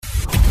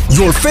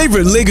Your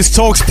favorite Lagos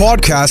Talks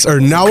podcasts are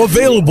now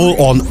available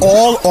on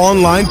all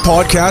online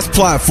podcast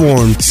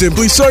platforms.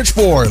 Simply search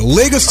for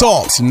Lagos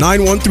Talks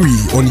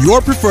 913 on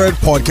your preferred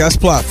podcast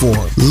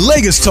platform.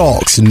 Lagos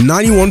Talks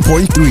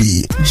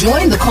 91.3.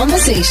 Join the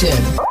conversation.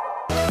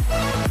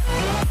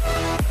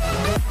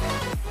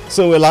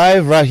 So we're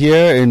live right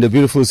here in the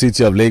beautiful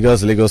city of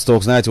Lagos, Lagos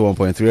Talks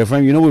 91.3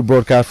 FM. You know, we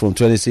broadcast from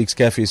 26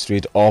 Kefi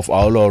Street off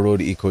Aolo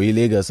Road, Ikoyi,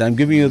 Lagos. I'm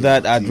giving you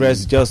that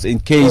address just in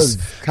case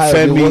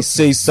Femi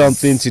says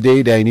something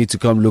today that you need to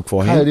come look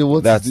for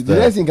him. That's the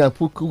next thing I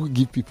could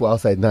give people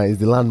outside now is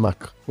the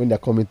landmark when they're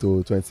coming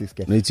to 26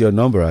 Kefi. It's your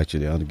number,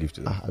 actually. I want to give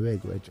to them. I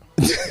beg you.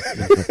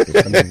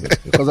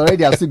 Because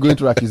already I'm still going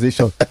through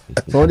accusation.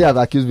 Somebody have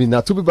accused me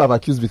now. 2 people have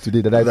accused me today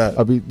that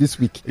I'll be this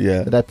week.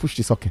 Yeah. That I pushed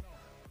the socket.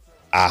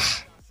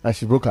 And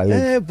she broke her leg.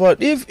 Yeah, but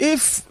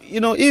if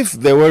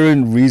there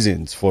weren't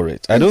reasons for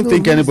it, I don't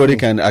think anybody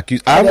can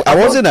accuse. I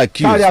wasn't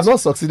accused. I have not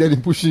succeeded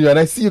in pushing you, and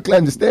I see you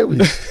climb the stairway.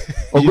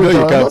 You know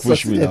you can't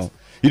push me now.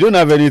 You don't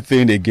have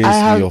anything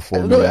against me or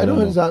for me. I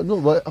don't know. No,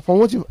 but from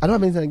what I don't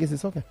have anything against the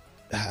soccer.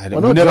 I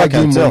never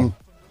can tell.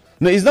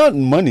 No, it's not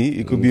money.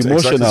 It could be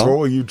emotional. Exactly. So what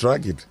were you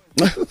dragging?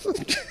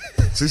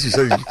 Since you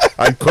said,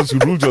 because you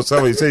ruled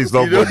yourself and you say it's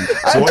not money.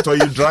 So what are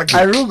you dragging?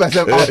 I ruled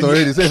myself out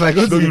already. So if I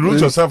go to you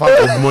ruled yourself out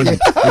of money.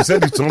 You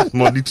said it's not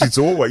monetary.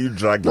 So what were you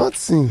dragging?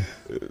 Nothing.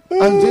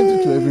 I'm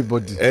gentle to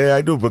everybody.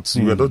 I know, but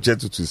you were not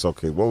gentle to his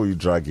okay. What were you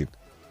dragging?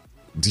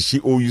 Did she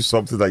owe you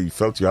something that you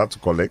felt you had to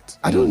collect?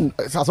 I don't.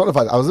 As a matter of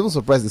fact, I was even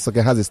surprised the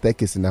soccer has a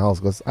staircase in the house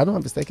because I don't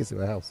have a staircase in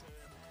my house.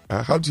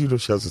 How do you know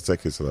she has a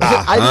staircase in her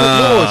house? I don't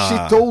know. She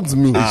told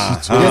me.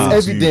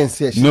 There's evidence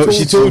here.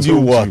 She told you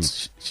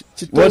what?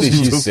 What did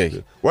she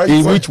say?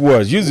 In which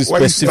words? Use the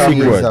specific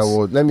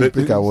words. Let me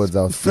pick her words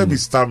out. Femi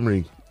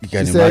stammering. You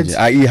can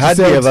imagine. He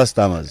hardly ever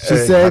stammers. She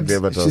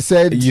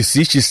said. You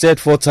see, she said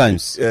 4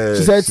 times.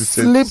 She said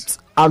slipped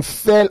and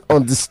fell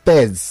on the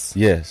stairs.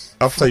 Yes.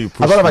 After you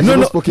pushed.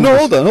 No,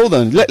 hold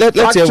on.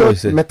 Let's hear what she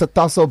said.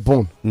 Metatarsal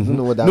bone.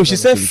 No, she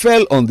said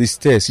fell on the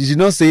stairs. She did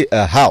not say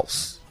a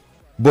house.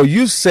 But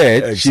you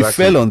said she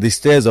fell on the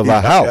stairs of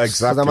her house.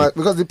 Exactly.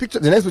 Because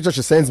the next picture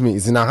she sends me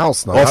is in her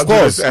house now. Of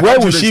course. Where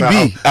would she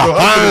be? Now,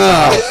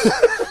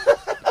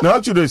 how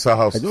do you know it's her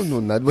house? I don't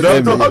know.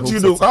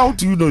 How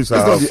do you know it's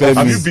her house?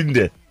 Have you been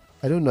there?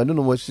 I don't know. I don't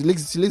know what she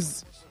lives.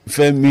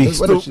 Femi.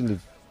 Where does she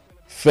live?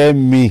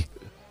 Femi.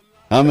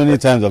 How many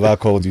times have I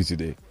called you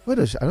today? Where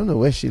does she? I don't know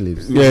where she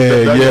lives.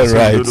 Yeah,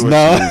 right.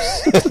 Now.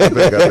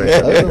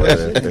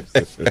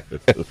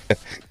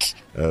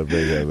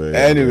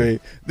 Anyway,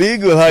 the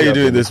Eagle, how you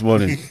doing this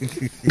morning?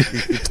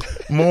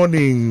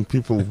 Morning,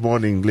 people.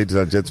 Morning, ladies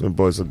and gentlemen,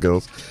 boys and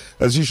girls.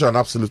 As usual, an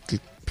absolute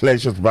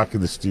pleasure to be back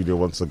in the studio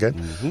once again.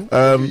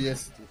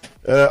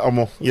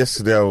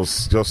 Yesterday I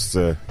was just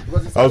I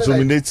was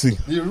ruminating.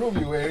 The room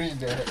you were in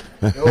there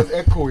was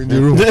echo in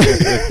the room.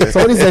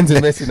 Somebody sent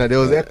a message and there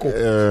was echo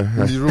in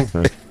the room.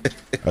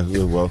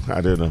 Well,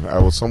 I don't know. I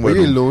was somewhere. Were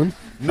you alone?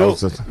 No,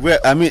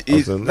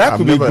 that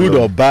could be good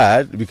or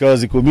bad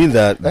because it could mean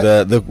that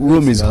the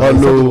room is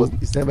hollow.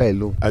 It's never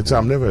alone.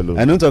 I'm never alone.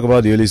 I don't talk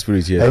about the Holy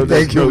Spirit here.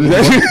 Thank you.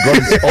 God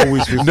is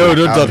always with me. No,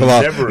 don't talk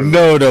about.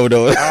 No.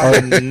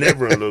 I'm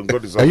never alone.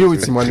 God is always. Are you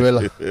with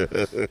Emanuela?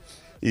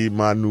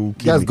 Emmanuel.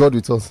 That's God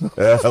with us. A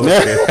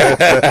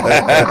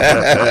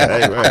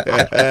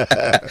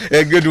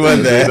good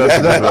one there.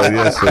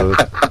 Yes, so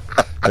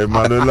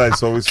Emanuela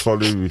is always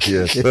following me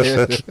here.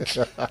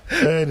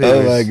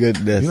 Oh my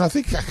goodness!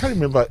 I can't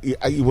remember.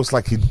 It was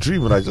like a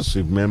dream, and I just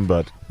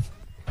remembered.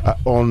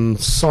 On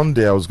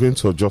Sunday, I was going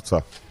to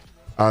Ojota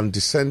and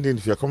descending.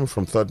 If you're coming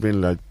from 3rd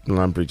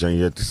Mainland Bridge and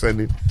you're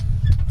descending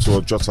to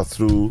Ojota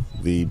through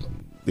they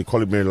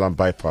call it Maryland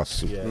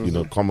bypass.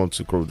 Come on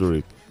to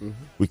Korodori.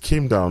 We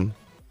came down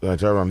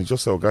and he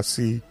just said, "Okay,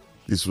 see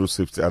this road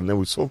safety," and then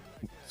we saw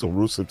some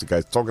road safety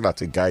guys talking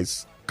at a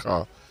guy's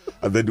car,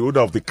 and then the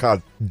owner of the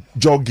car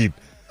jogging.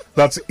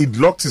 That he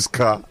locked his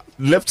car,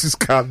 left his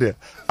car there,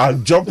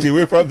 and jumped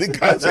away from the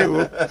car.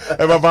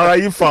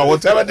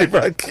 Whatever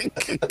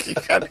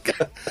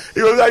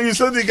he was like, you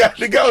saw the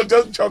guy was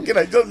just jogging.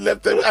 I just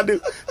left him,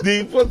 and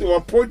they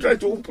were pointing trying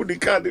to open the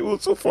car. It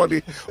was so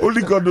funny.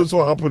 Only God knows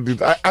what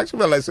happened. I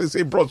actually like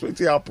say, bros, what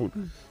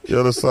happened? You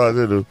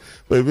understand?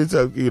 But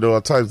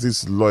at times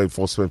these law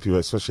enforcement people,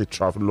 especially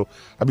traffic law,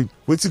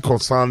 what's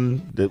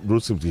concern the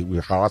road safety,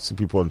 we're harassing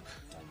people. And,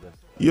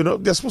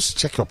 they're supposed to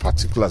check your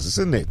particulars,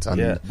 isn't it?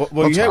 And but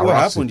you heard what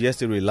happened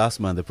yesterday, last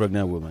month, the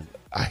pregnant woman.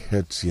 I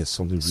heard, yes,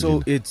 something.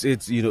 So it's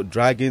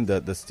dragging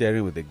the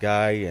steering with the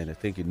guy, and I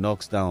think it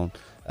knocks down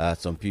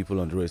some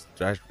people on the road.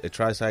 A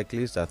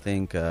tricyclist, I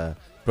think,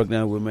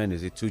 pregnant woman,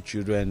 is it 2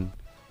 children?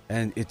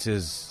 And it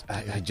is,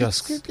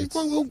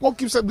 what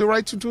gives them the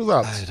right to do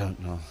that?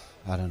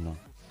 I don't know.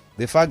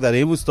 The fact that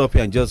they will stop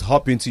here and just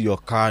hop into your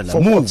car and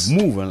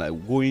move and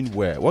like going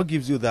where? What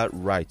gives you that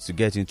right to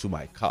get into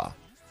my car?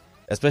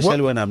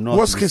 Especially when I'm not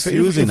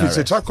refusing if it's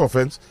a track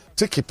offense,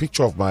 take a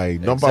picture of my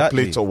number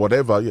plate or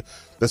whatever.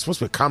 There's supposed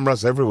to be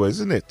cameras everywhere,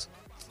 isn't it?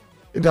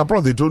 In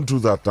abroad, they don't do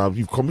that now.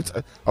 You commit.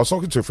 I was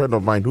talking to a friend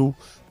of mine who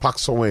parked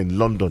somewhere in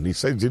London. He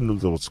said he didn't know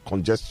there was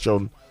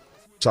congestion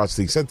charge.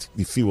 He said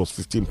the fee was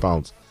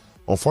 £15.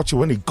 Unfortunately,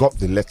 when he got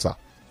the letter,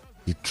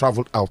 he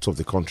travelled out of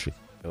the country.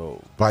 Oh.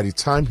 By the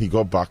time he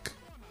got back,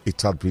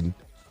 it had been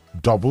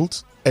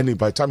doubled. And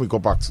by the time he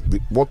got back,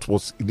 what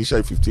was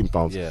initially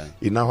 £15,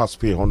 he now has to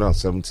pay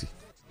 170.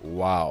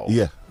 Wow.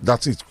 Yeah,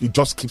 that's it. It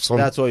just keeps on.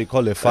 That's what you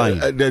call a fine.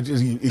 It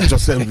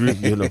just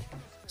you know.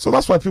 So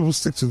that's why people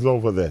stick to the law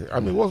over there. I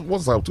mean,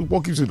 what's that?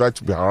 What gives you the right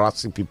to be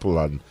harassing people,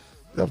 and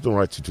they have no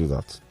right to do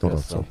that?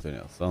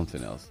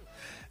 Something else.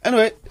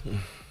 Anyway,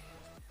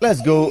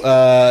 let's go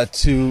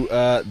to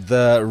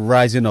the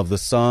rising of the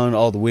sun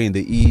all the way in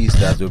the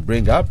east as we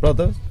bring our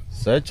brother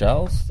Sir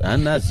Charles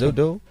and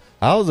Zodo.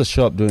 How's the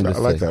shop doing this I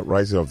like day? that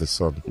rising of the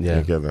sun.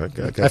 Yeah.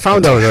 I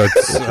found out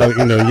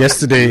that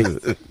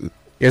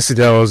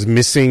yesterday I was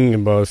missing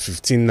about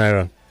 15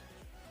 naira.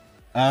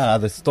 At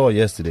the store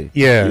yesterday.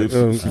 Yeah,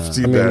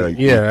 15 naira.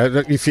 Yeah,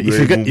 if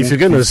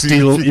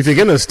you're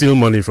gonna steal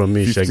money from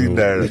me, 15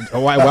 naira.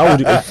 why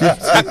would you,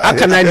 how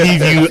can I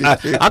leave you?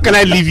 How can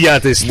I leave you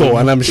at a store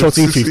and I'm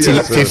shorting 15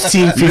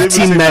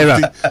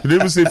 naira? You didn't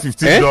even say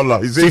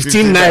 $15.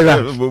 15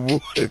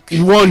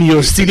 naira. One,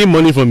 you're stealing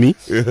money from me.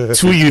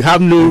 Two, you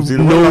have no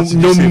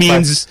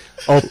means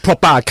of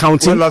proper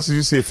accounting. When last did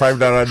you say 5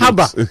 naira?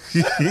 Haba.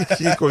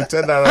 You can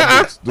 10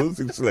 naira. Those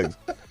things like.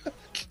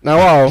 Now,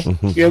 wow,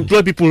 you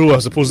employ people who are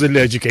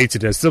supposedly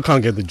educated and still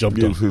can't get the job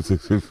done.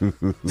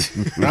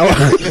 Now,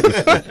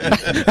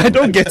 I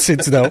don't get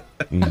it now.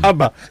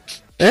 Abba,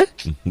 eh?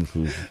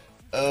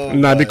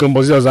 Nah, the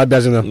composition was that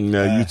now.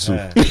 Yeah, you too.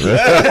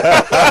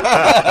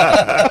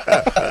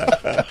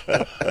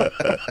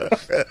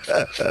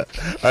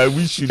 I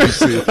wish you could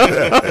say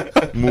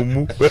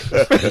Mumu.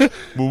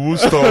 Mumu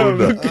store. Oh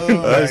my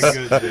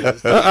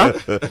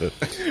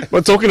goodness.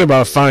 But talking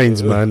about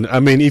fines, man, I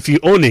mean, if you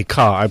own a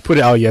car, I put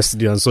it out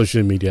yesterday on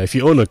social media. If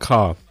you own a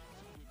car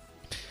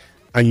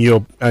and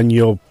your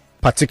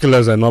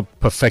particulars are not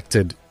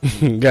perfected,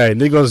 guy,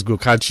 Lagos go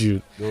catch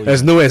you.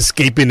 There's no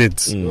escaping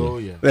it.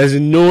 There's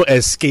no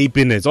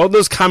escaping it. All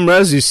those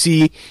cameras you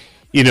see,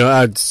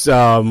 at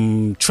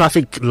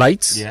traffic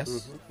lights,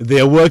 Yes.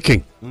 they're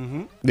working.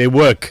 They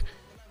work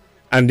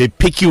and they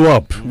pick you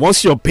up.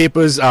 Once your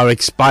papers are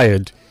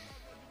expired,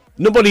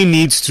 nobody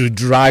needs to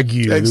drag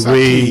you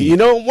Exactly. the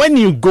way. When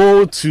you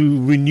go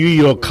to renew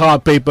your car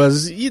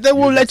papers, they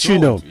will let you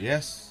know.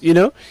 Yes.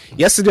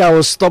 Yesterday I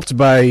was stopped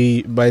by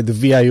the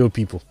VIO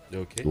people.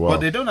 Okay. Wow. But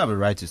they don't have a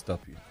right to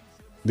stop you.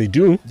 They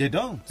do. They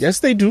don't. Yes,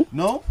 they do.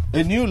 No.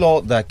 A new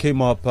law that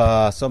came up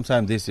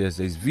sometime this year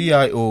says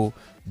VIO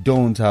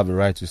don't have a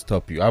right to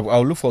stop you.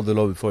 I'll look for the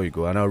law before you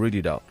go and I'll read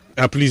it out.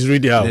 Please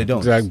read it out. They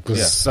don't.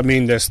 Because, I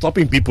mean, they're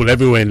stopping people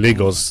everywhere in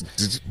Lagos.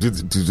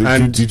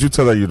 Did you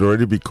tell her you'd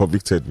already been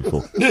convicted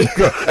before?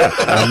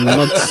 I'm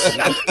not.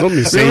 Don't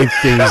be saying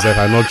things that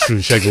are not true,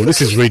 Shego.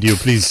 This is radio.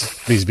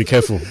 Please be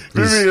careful.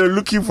 Please. Really, they're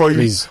looking for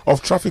Please. you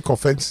of traffic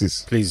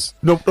offences. Please.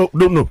 No.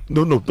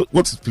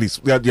 What is please?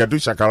 They are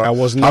doing shakara. I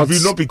was not, Have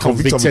you not been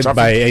convicted of traffic?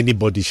 by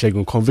anybody,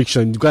 Shego.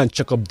 Conviction. Go and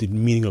check up the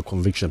meaning of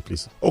conviction,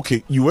 please.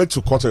 Okay, you went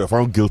to court and you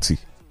found guilty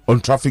on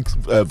traffic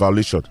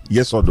violation.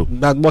 Yes or no?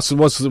 That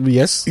what's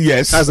yes?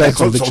 Yes. How's that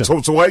conviction?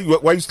 So why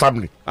you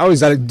stabbing me? How is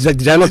that?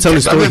 Did I not tell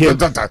the story here?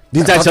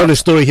 Did I tell the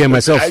story here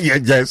myself?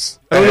 Yes.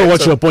 I don't know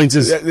what your point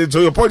is. So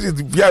your point is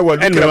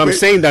Anyway, I'm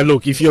saying that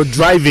look, if you're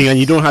driving and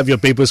you don't have your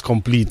papers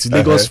complete,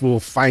 Lagos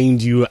will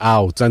find you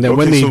out, and then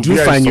when they do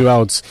find you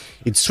out,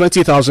 it's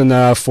 20,000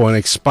 naira for an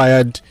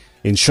expired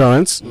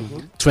insurance,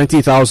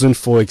 20,000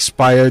 for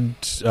expired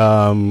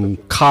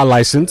car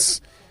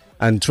license,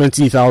 and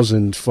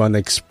 20,000 for an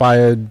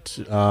expired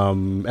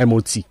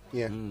MOT.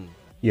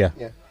 Yeah.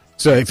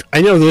 So if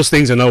any of those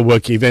things are not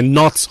working, if they're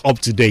not up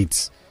to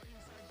date,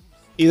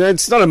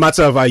 it's not a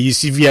matter of you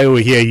see VIO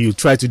here, you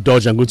try to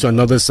dodge and go to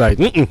another side.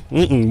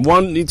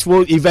 One, it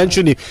will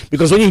eventually,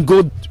 because when you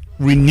go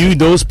renew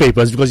those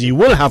papers, because you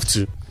will have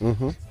to,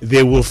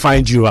 they will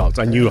find you out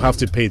and you have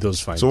to pay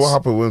those fines. So what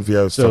happened when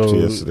VIO stopped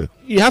you yesterday?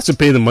 You have to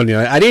pay the money.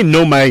 I didn't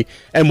know my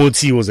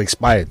MOT was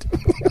expired.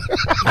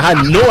 I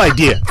had no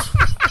idea.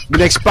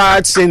 Been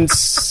expired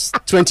since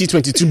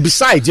 2022.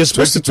 Besides, you're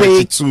supposed to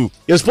pay.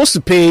 You're supposed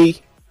to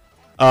pay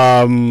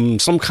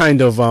some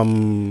kind of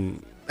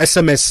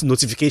SMS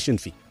notification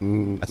fee.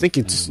 I think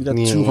it's either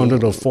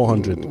 200 or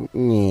 400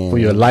 for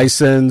your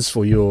license,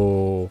 for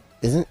your.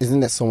 Isn't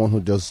that someone who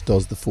just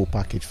does the full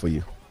package for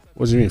you?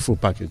 What do you mean full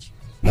package?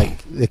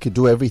 Like they could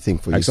do everything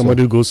for you. Like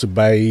somebody who goes to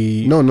buy.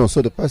 No.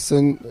 So the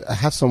person, I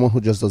have someone who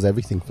just does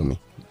everything for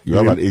me. You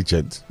have an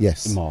agent.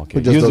 Yes. Okay.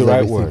 Who just Use does the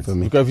right everything word for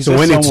me. So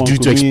when it's due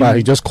to expire,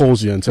 he just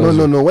calls you and tells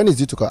you. No. When it's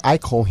due to call, I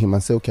call him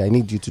and say, okay, I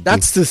need you to do.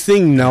 That's the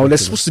thing now.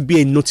 There's supposed to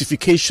be a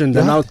notification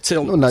that now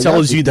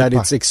tells you that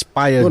it's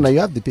expired. No, now you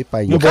have the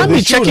paper. You can't be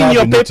checking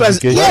your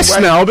papers. Yes,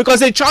 now, because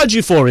they charge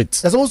you for it.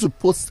 They're supposed to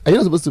post. Are you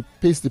not supposed to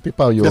paste the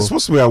paper on your? They're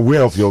supposed to be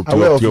aware of your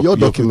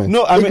document.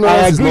 No, I mean,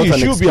 I agree. You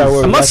should be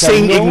aware. I'm not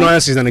saying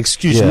ignorance is an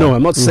excuse. Yeah. No,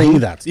 I'm not saying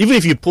that. Even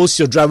if you post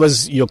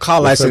your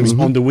car license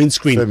on the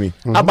windscreen,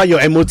 how about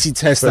your MOT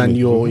test less than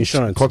your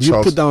insurance. Cut You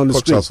Charles, put down on the cut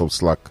screen. Charles some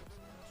slack.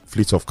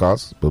 Fleet of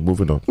cars, but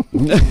moving on.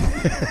 You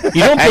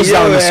don't post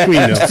that on the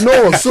screen.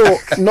 No. No, so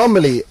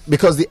normally,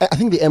 because I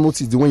think the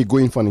MOT is the one you go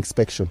in for an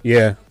inspection.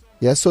 Yeah.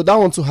 Yeah, so that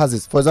one too has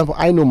it. For example,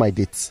 I know my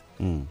dates.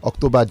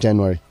 October,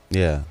 January.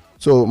 Yeah.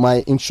 So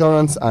my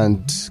insurance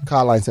and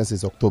car license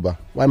is October.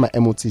 Why my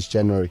MOT is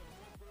January?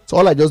 So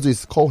all I just do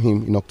is call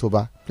him in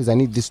October. Please, I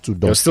need this to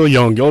done. You're still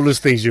young. All those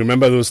things, you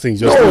remember those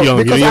things. You're No, still young.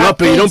 because You I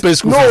don't pay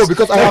school No, fees.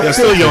 because I have You're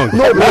still young.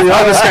 No, all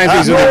those kind of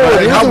things. No, the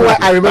reason why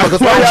I remember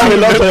because You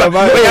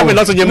have a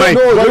lot on your mind.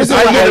 No,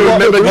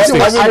 the reason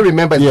why I things.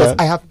 remember is because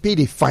I have paid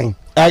a fine.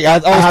 I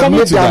was have coming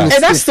made to that that. mistake.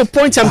 And that's the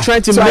point I'm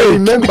trying to So I make.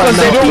 remember Because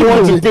now. they don't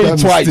want to Make pay that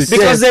twice. mistake.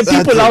 Because there Yes, are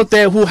people that's out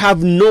there who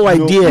have no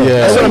idea. Yeah.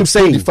 That's what I'm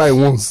saying. If I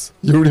once,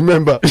 you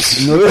remember.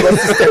 You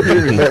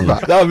remember.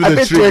 That would be I the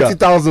paid trigger.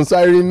 20,000, so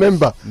I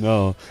remember.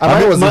 No. And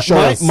mine was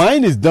insurance.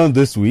 Mine is done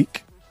this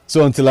week.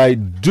 So until I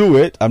do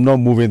it, I'm not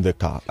moving the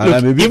car. And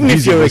Look, I'm a bit even if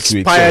busy you're this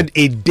week, expired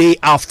a day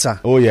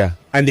after oh yeah.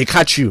 and they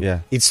catch you,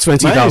 Yeah. it's Mine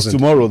is 20,000.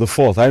 tomorrow, the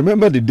 4th. I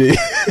remember the day.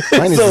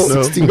 Mine is So, the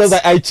 16th. because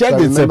I checked So I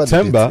in remember the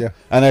September date, yeah.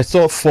 and I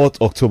saw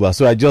 4th October.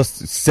 So I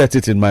just set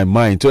it in my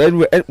mind. So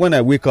anyway, when I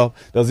wake up,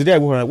 there was the day I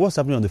woke up, what's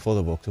happening on the 4th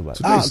of October?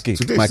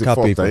 Today's my the car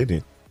 4th, paper. ain't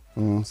it?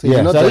 So Yeah,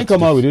 you're not so I there didn't come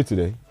today. out with it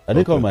today. I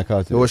didn't come with my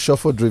car It today. was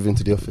shuffle driven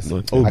to the office.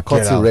 Oh, I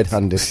caught get you out.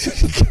 red-handed.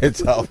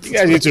 Get out. You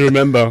guys need to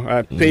remember,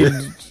 I paid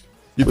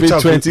You paid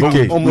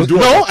 20K. almost.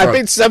 No, I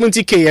paid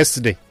 70K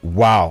yesterday.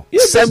 Wow.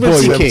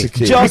 70K.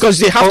 70K. Just because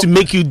they have to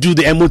make you do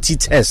the MOT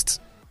test.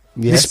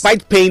 Yes.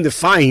 Despite paying the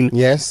fine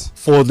Yes.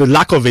 for the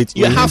lack of it,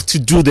 you have to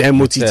do the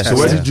MOT Test. test. So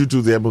where Yeah. did you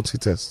do the MOT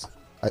test?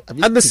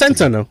 At the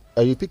center now.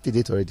 You picked the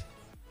date already.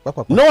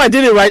 No, I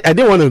did it right. I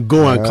didn't want to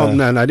go and come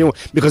now. I didn't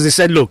because they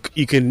said, look,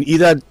 you can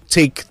either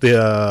take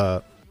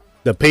the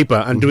paper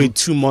and do it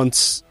 2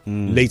 months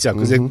later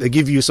because they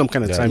give you some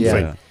kind of time Yeah.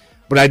 frame.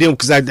 But I didn't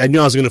because I knew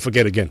I was going to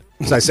forget again.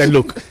 So I said,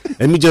 look,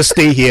 let me just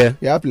stay here,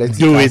 Yeah, plenty.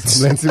 do it,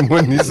 Plenty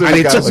money. So and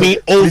you it can- took me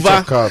Fleet over.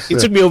 of cars, It yeah.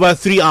 took me over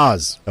 3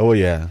 hours Oh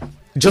yeah.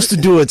 just to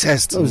do a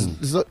test. It's not-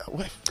 No, So it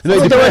there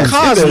were depends.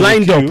 cars If there's a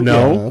lined up queue,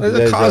 now. yeah. There's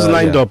There's, cars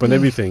lined yeah. up and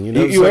everything. You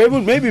know, You were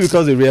able, maybe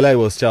because they realized it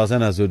was Charles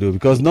and Azodo,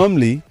 because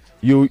normally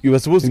you were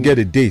supposed to get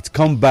a date,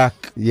 come back.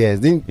 Yes.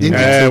 Didn't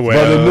Yeah, you-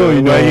 well, But no,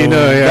 you know,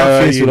 well,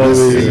 that face you will know,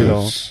 always, you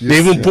know. They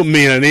even put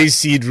me in an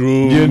AC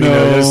room. You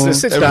know, just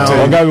sit every down.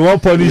 time. Okay, we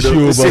won't punish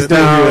you, but sit stay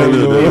down,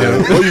 here, you know.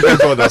 What you guys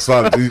don't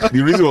understand?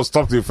 The reason was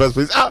stopped in the first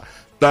place.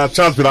 That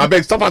chance, I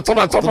beg, stop. He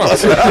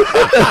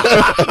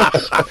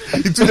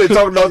took the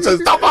talk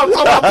nonsense. Stop,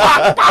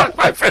 back,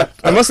 my friend.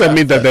 I must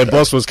admit that their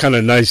boss was kind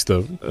of nice,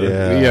 though.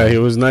 Yeah. He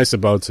was nice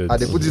about it. And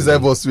they put this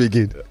boss to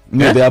again.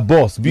 No, their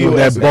boss. No,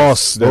 their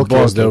boss,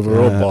 their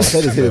overall boss.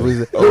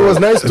 It was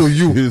nice to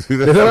you.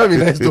 They never be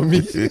nice to me.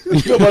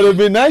 No, but it'd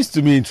be nice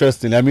to me,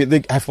 interesting. I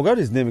mean, I forgot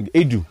his name.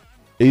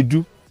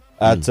 Edu.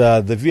 At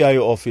the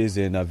VIO office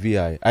in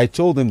VI, I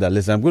told him that,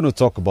 listen, I'm going to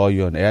talk about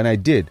you on air, and I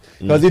did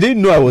because he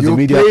didn't know I was a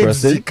media played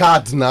person. the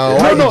card now.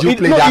 Why did you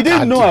play that he didn't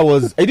card? know I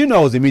was. I didn't know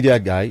I was a media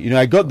guy. You know,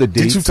 I got the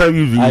date. Did you tell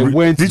me? I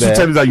went Did there. you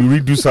tell me that you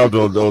reduce out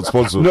on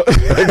sponsor? No.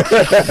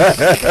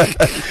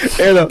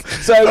 You know,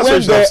 so I That's what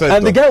went you there, have said,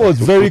 and the though. guy was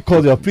very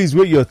cordial. Please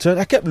wait your turn.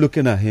 I kept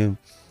looking at him.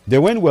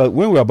 Then when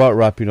we were about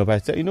wrapping up, I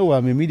said, you know what,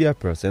 I'm a media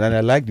person, and I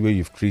like the way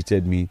you've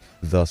treated me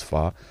thus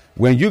far.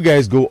 When you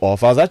guys go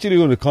off, I was actually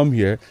going to come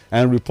here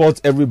and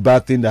report every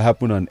bad thing that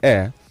happened on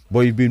air,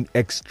 but you've been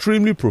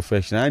extremely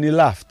professional, and he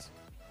laughed.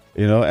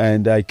 You know,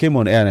 and I came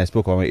on air and I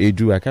spoke on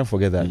Edu. I can't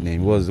forget that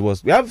name. It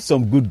was we have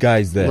some good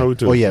guys there. No, we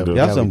do. Oh, yeah. We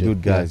have some we do.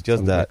 good guys. Yeah, Just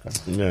some that good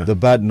guys. Yeah. the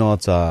bad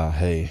notes are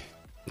hey.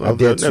 Well,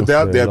 there they're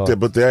too.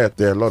 but there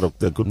are a lot of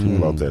good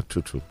people out there.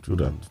 True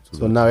that.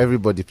 So now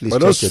everybody, please But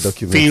check those your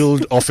documents.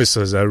 field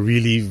officers are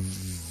really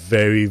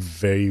very,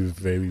 very,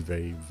 very,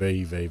 very,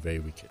 very, very, very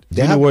wicked. They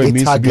Do you know have what a it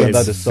means to be target.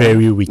 under the sun?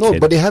 Very wicked. No,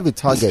 but they have a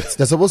target.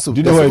 They're supposed to.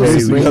 Do you know what it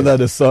means to be under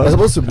the sun? They're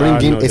supposed to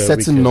bring in no, a they're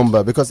certain wicked.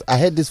 number because I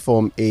heard this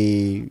from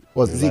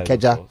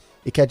Ikeja.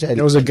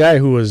 There was a guy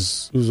who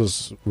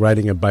was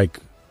riding a bike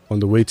on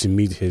the way to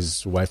meet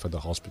his wife at the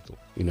hospital,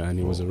 you know, and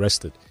he was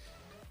arrested.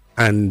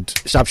 And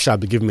sharp,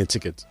 they give him a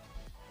ticket.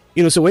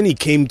 You know, so when he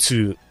came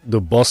to the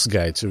boss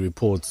guy to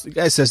report, the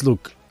guy says,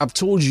 look, I've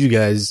told you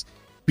guys,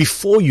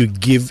 before you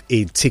give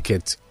a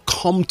ticket,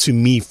 come to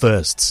me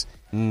first.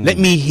 Let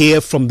me hear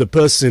from the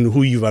person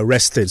who you've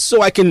arrested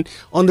so I can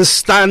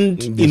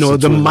understand, you know,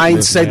 the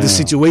mindset, the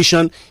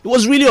situation. He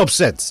was really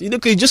upset. You know,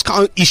 'cause you just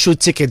can't issue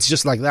tickets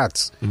just like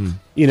that.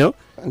 You know?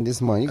 And this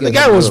man, you The guys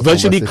guy have a was lot of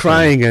virtually conversation.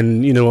 crying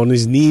and, you know, on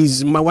his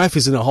knees. My wife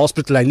is in a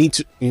hospital. I need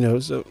to, you know,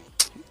 so.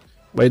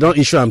 But you don't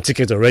issue him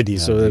ticket already,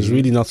 so there's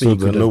really nothing you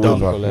could have done.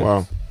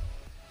 Wow.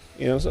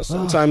 You know, so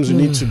sometimes you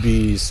need to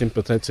be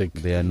sympathetic.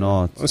 They are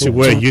not. Once you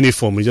wear a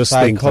uniform, you just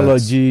think that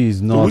Psychology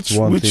is not Which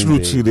one which thing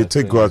route do they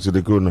take go out to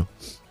the go now?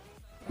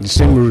 the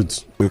same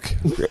route. Okay.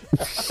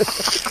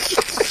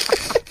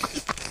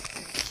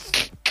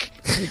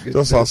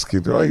 Just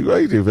asking. Why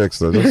you dey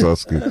vex now? Just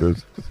asking.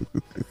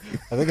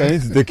 I think I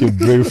need to take a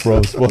break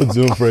from Sports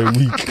Zone for a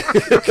week.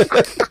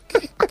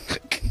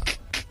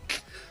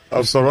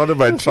 I'm surrounded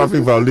by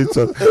traffic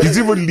violators. It's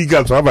even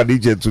legal to have an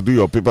agent to do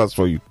your papers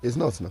for you. It's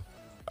not now.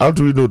 How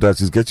do we know that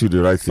he's getting you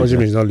the right thing? What do you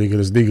mean it's not legal?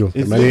 It's legal.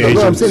 It's legal.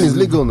 No, I'm saying it's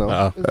legal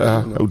now.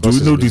 Do we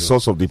know the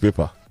source of the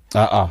paper?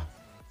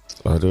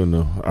 I don't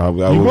know.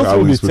 You must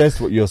do the test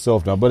for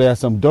yourself now, but there are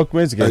some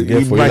documents you can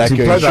get for you, like your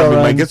insurance.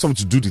 insurance. Might get someone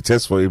to do the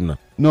test for him now.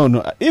 No.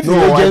 If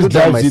the agent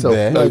drives it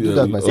there, I do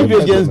that myself. if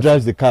the agent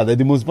drives the car, then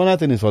the most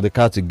important thing is for the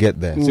car to get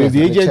there. So if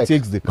the agent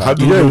takes the car, how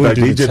do you know that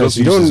the agent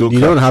doesn't use his own car?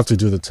 You don't have to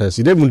do the test.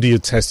 You don't even do your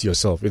test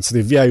yourself. It's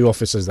the VIU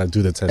officers that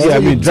do the test. Yeah, I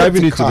mean,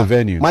 driving it to the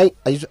venue. I'm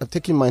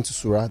taking mine to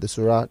Surah. The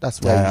Surah, that's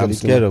why I'm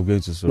scared of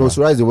going to Surah. No,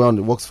 Surah is the one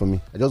that works for me.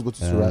 I just go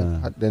to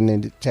Surah, then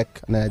they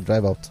check, and then I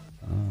drive out.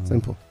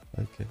 Simple.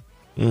 Okay.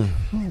 All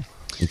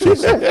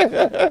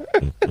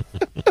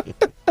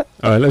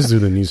right, let's do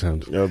the news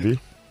round. LB?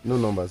 No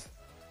numbers.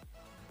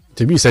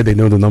 Tibi said they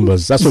know the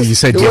numbers. That's what you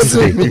said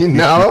yesterday. Me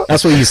now.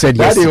 That's what you said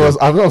yesterday.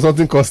 I've got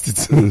something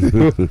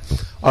constituted.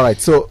 All right,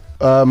 so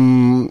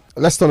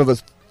let's turn over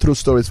through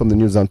stories from the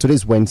news round.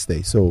 Today's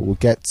Wednesday, so we'll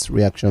get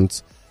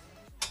reactions.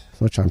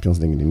 There's no Champions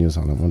League in the news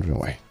round. I'm wondering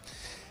why.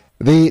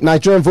 The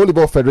Nigerian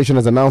Volleyball Federation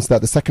has announced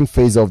that the second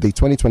phase of the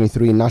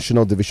 2023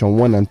 National Division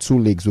 1 and 2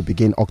 leagues will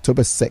begin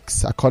October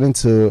 6. According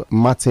to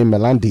Martin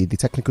Melandi, the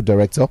technical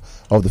director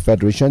of the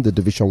federation, the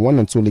Division 1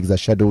 and 2 leagues are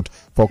scheduled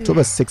for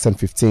October 6 and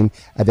 15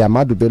 at the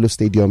Ahmadu Bello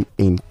Stadium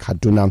in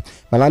Kaduna.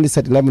 Melandi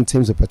said 11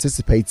 teams will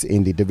participate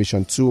in the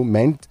Division 2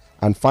 men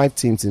and 5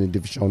 teams in the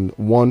Division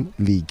 1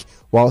 league,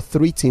 while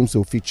 3 teams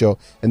will feature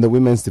in the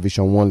Women's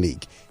Division 1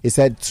 league. He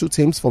said 2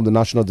 teams from the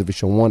National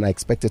Division 1 are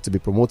expected to be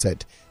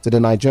promoted to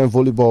the Nigerian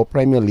Volleyball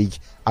Premier League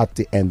at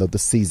the end of the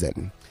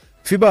season.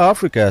 FIBA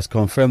Africa has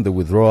confirmed the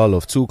withdrawal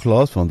of 2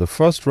 clubs from the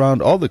first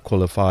round of the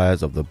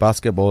qualifiers of the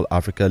Basketball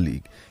Africa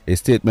League. A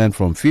statement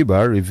from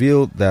FIBA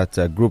revealed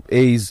that Group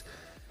A's...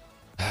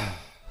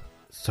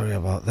 Sorry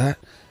about that.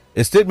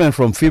 A statement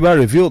from FIBA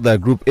revealed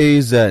that Group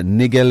A's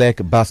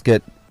Nigelec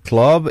Basket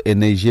Club, a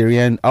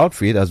Nigerian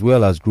outfit, as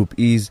well as Group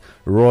E's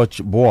Roche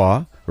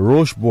Bois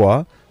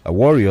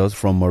Warriors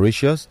from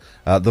Mauritius,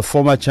 the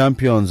former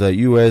champions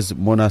US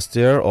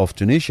Monastir of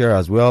Tunisia,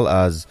 as well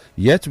as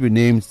yet to be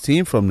named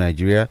team from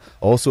Nigeria,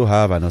 also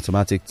have an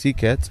automatic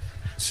ticket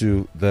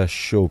to the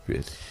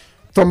showpit.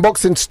 From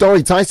boxing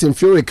story, Tyson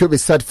Fury could be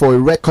set for a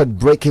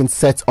record-breaking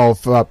set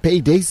of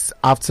paydays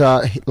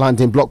after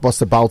landing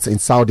blockbuster bouts in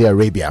Saudi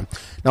Arabia.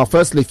 Now,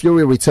 firstly,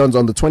 Fury returns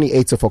on the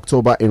 28th of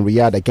October in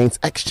Riyadh against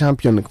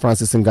ex-champion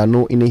Francis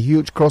Ngannou in a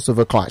huge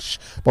crossover clash.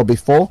 But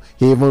before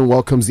he even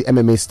welcomes the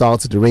MMA star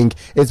to the ring,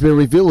 it's been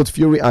revealed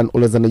Fury and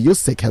Alexander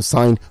Usyk have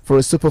signed for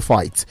a super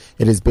fight.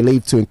 It is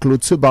believed to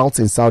include 2 bouts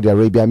in Saudi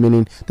Arabia,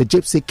 meaning the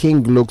Gypsy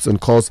King looks on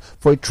course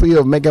for a trio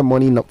of mega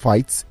money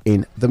fights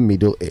in the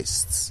Middle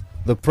East.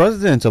 The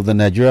president of the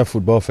Nigeria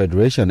Football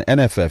Federation,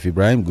 NFF,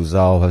 Ibrahim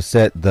Gusau, has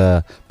said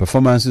the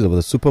performances of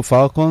the Super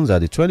Falcons at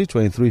the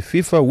 2023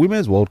 FIFA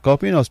Women's World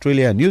Cup in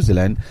Australia and New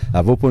Zealand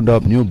have opened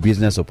up new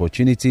business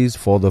opportunities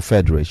for the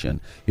federation.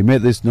 He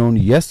made this known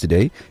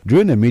yesterday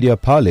during a media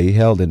parley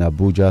held in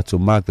Abuja to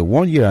mark the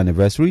 1-year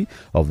anniversary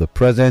of the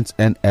present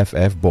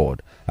NFF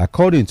board.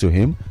 According to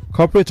him,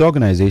 corporate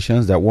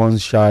organizations that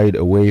once shied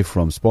away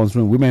from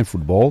sponsoring women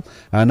football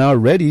are now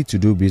ready to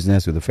do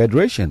business with the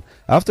federation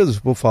after the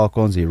Super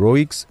Falcons'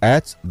 heroics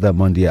at the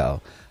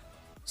Mondial.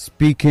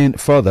 Speaking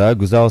further,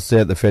 Gusau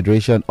said the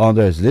federation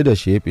under his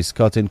leadership is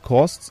cutting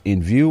costs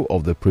in view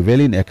of the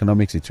prevailing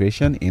economic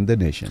situation in the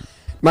nation.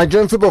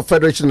 Nigerian Football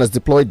Federation has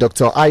deployed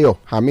Dr. Ayo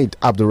Hamid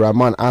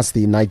Abdulrahman as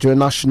the Nigerian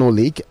National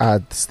League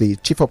as the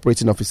Chief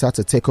Operating Officer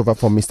to take over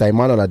from Mr.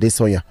 Emmanuel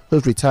Adesoya,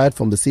 who's retired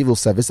from the civil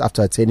service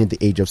after attaining the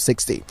age of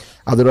 60.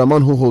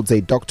 Abdulrahman, who holds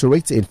a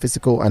doctorate in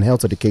physical and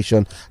health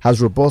education, has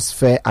robust,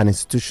 fair and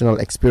institutional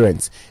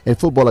experience in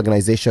football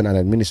organization and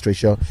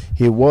administration.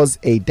 He was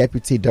a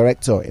deputy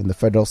director in the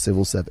Federal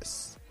Civil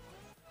Service.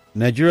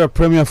 Nigeria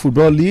Premier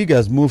Football League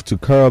has moved to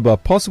curb a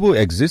possible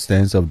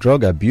existence of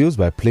drug abuse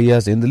by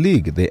players in the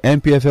league. The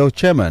NPFL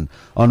chairman,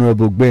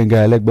 Honorable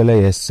Gbenga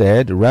Elegbeleye,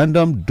 said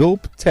random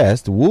dope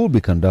tests will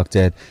be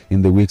conducted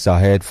in the weeks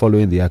ahead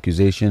following the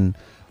acquisition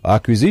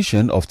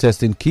of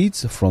testing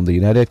kits from the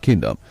United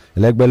Kingdom.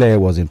 Elegbeleye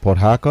was in Port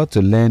Harcourt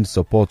to lend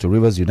support to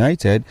Rivers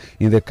United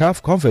in the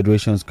CAF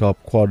Confederations Cup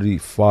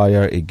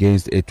qualifier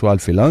against Etoile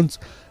Filante,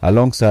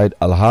 alongside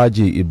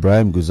Alhaji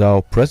Ibrahim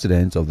Gusau,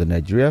 president of the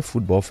Nigeria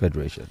Football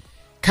Federation.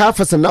 CAF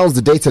has announced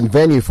the date and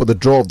venue for the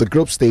draw of the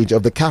group stage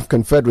of the CAF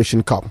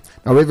Confederation Cup.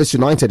 Now, Rivers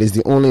United is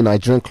the only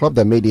Nigerian club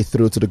that made it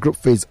through to the group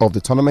phase of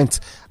the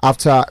tournament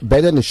after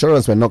Beden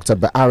Insurance were knocked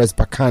out by RS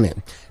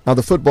Berkane. Now,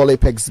 the Football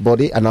Apex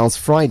body announced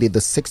Friday the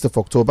 6th of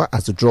October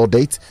as the draw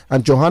date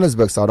and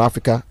Johannesburg, South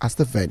Africa as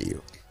the venue.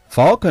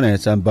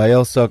 Falconets and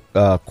Bielsa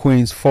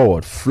Queens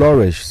forward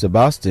Flourish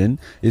Sebastien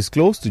is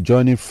close to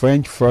joining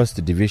French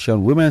First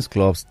Division women's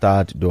club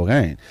Stade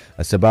Doren.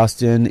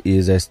 Sebastien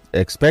is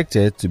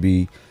expected to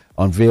be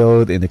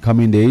unveiled in the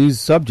coming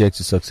days, subject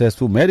to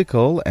successful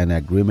medical and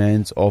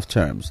agreement of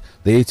terms.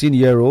 The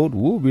 18-year-old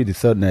will be the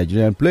third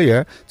Nigerian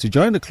player to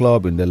join the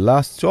club in the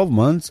last 12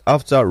 months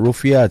after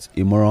Rufiat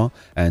Imoran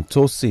and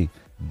Tosi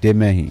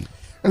Demehi.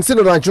 And still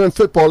in Nigerian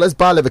footballers,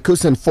 Bayer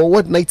Leverkusen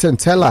forward Nathan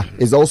Tella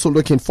is also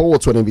looking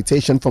forward to an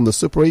invitation from the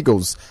Super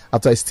Eagles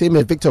after his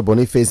teammate Victor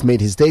Boniface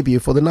made his debut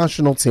for the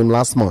national team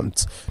last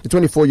month. The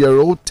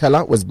 24-year-old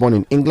Tella was born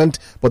in England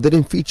but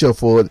didn't feature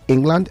for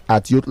England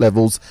at youth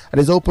levels and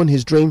has opened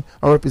his dream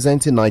on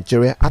representing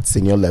Nigeria at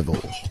senior level.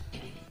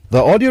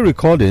 The audio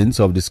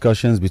recordings of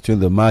discussions between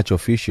the match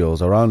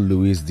officials around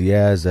Luis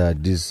Diaz's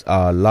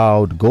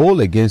disallowed goal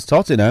against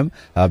Tottenham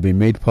have been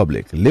made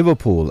public.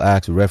 Liverpool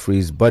asked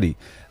referee's body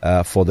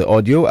for the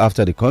audio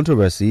after the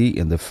controversy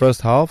in the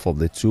first half of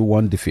the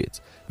 2-1 defeat.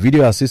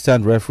 Video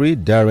assistant referee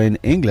Darren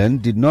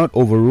England did not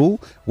overrule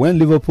when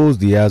Liverpool's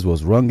Diaz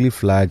was wrongly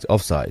flagged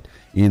offside.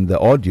 In the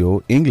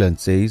audio, England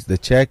says the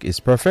check is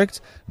perfect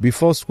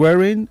before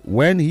swearing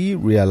when he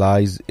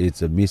realized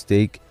it's a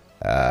mistake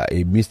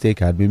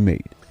had been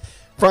made.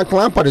 Frank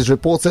Lampard is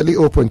reportedly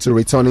open to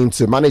returning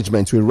to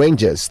management with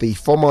Rangers. The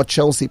former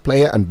Chelsea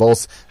player and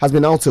boss has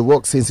been out of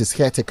work since his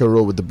caretaker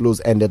role with the Blues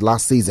ended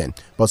last season.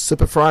 But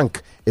Super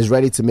Frank is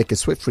ready to make a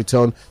swift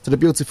return to the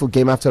beautiful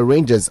game after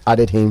Rangers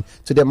added him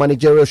to their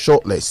managerial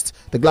shortlist.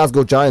 The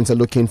Glasgow Giants are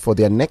looking for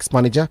their next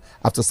manager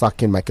after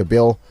sacking Michael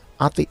Beale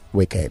at the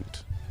weekend.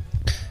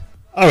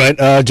 All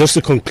right, just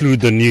to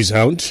conclude the news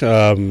hound,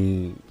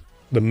 the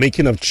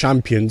Making of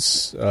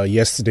Champions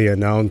yesterday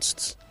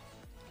announced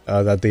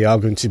that they are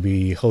going to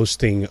be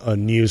hosting a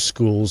new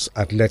schools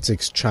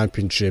athletics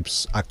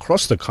championships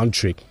across the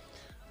country.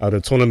 The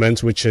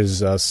tournament, which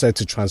is set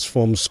to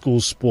transform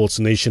school sports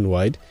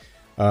nationwide,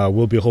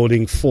 will be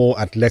holding 4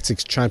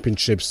 athletics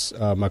championships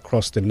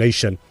across the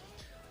nation.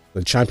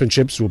 The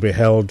championships will be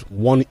held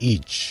one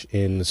each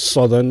in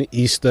southern,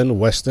 eastern,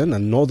 western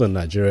and northern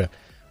Nigeria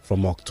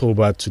from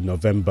October to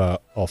November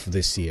of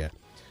this year.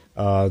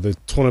 The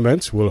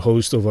tournament will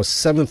host over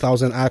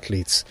 7,000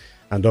 athletes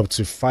and up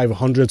to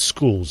 500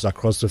 schools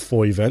across the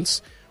 4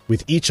 events,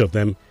 with each of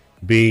them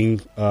being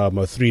a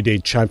 3-day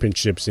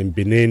championships in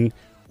Benin,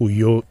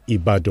 Uyo,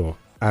 Ibadan,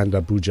 and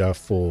Abuja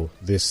for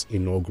this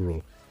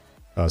inaugural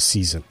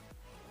season.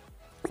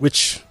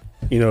 Which,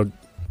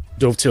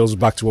 dovetails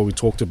back to what we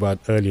talked about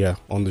earlier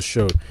on the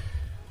show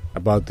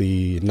about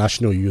the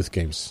National Youth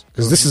Games.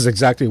 Because this is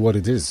exactly what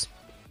it is.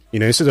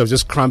 Instead of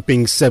just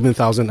cramping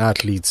 7,000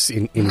 athletes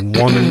in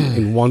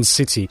one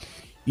city,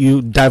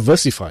 you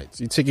diversify it.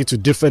 You take it to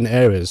different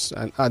areas,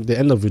 and at the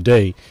end of the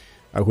day,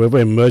 whoever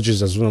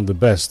emerges as one of the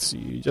best,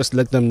 you just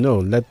let them know.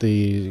 Let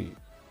the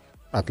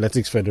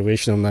Athletics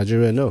Federation of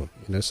Nigeria know.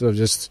 Instead of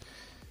just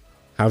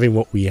having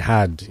what we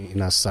had in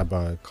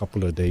Asaba a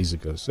couple of days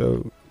ago.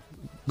 So,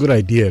 good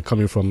idea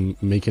coming from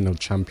Making of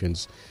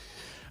Champions.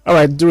 All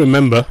right, do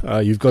remember,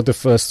 you've got the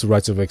first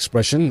right of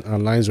expression. Our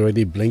line's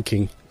already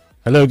blinking.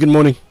 Hello, good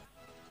morning.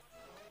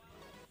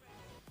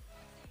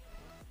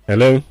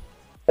 Hello.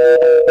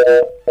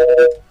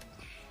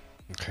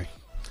 Okay.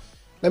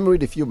 Let me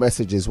read a few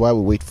messages while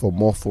we wait for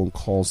more phone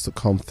calls to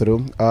come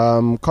through.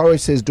 Corey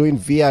says, doing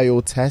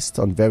VIO test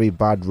on very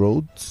bad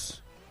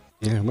roads.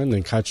 Yeah, when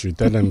they catch you,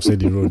 tell them say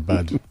the road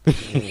bad.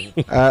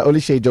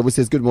 Olishe Jobu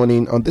says, good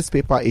morning. On this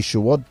paper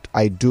issue, what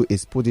I do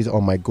is put it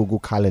on my Google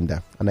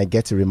Calendar and I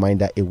get a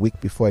reminder a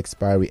week before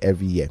expiry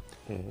every year.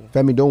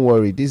 Femi, don't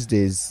worry. These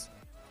dates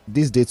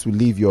will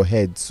leave your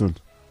head soon.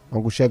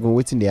 Uncle Shegun,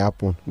 waiting the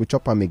happen. We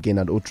chop him again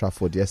at Old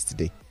Trafford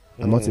yesterday.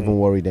 I'm not even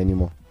worried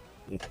anymore.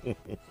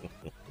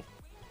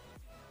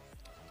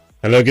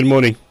 Hello, good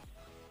morning.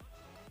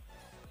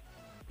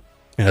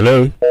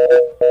 Hello.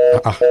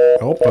 I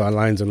hope our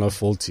lines are not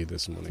faulty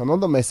this morning.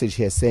 Another message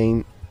here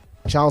saying,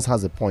 Charles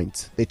has a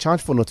point. They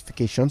charge for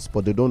notifications,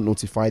 but they don't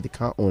notify the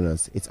car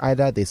owners. It's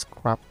either they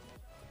scrap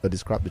or they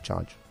scrap the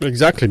charge.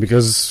 Exactly,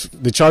 because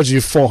they charge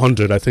you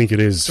 400, I think it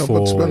is. No,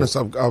 but to be honest,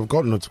 I've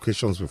got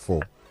notifications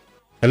before.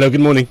 Hello,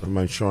 good morning.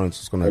 My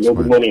insurance is going to expire.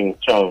 expire. Good morning,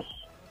 Charles.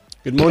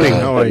 Good morning,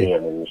 how are you?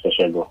 Mr.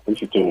 Shego.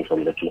 This is Tony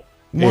from Lekki.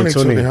 Morning,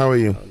 Tony. How are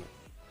you?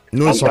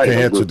 No soccer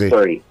here today.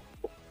 Sorry.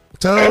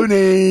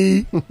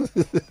 Tony!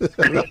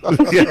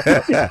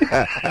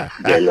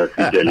 Jealousy.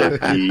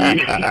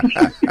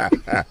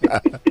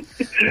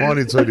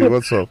 Morning, Tony.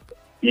 What's up?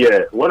 Yeah,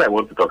 what I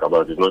want to talk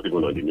about is not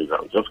even on the news.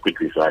 Just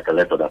quickly so I can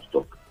let others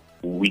talk.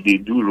 We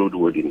did do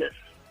roadworthiness.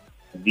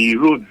 The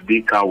roads, they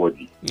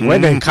cowardly.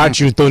 When they catch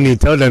you, Tony,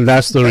 tell them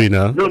that story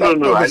now. No.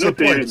 I don't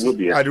think it's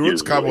the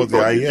roads cowardly.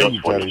 I hear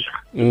you, Charlie.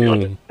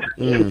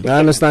 I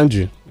understand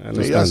you.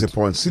 He has a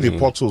point. See the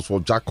potholes for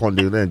Jack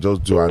Conde and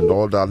just do and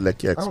all that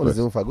Lekki Express.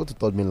 If I go to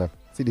Third Mainland,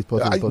 see the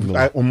potholes in Third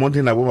Mainland. On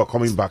Monday night when we were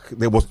coming back,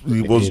 there was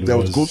go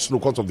slow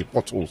because of the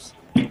potholes.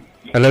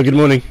 Hello, good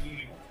morning.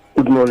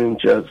 Good morning,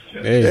 Charles.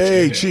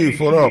 Hey, Chief,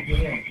 what up?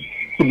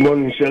 Good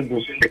morning,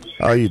 Sheldon.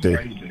 How are you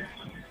doing?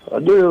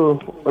 I'm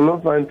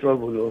not finding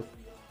trouble though.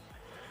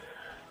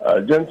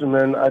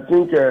 Gentlemen, I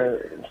think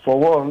for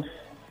once,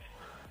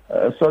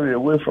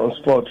 away from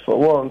sport, for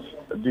once,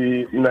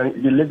 the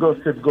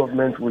Lagos state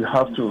government will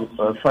have to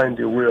find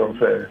a way of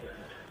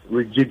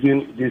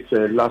rejigging these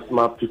last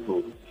mile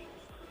people.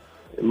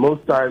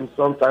 Most times,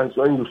 sometimes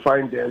when you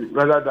find them,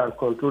 rather than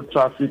control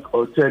traffic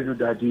or tell you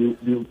that the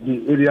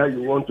area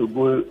you want to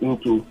go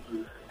into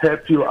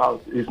help you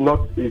out.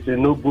 It's a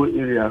no-go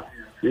area.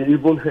 They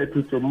even help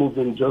you to move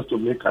in just to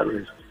make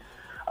arrests.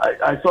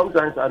 I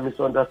sometimes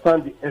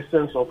misunderstand the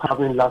essence of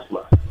having last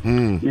man.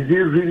 Is it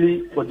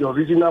really for the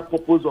original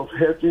purpose of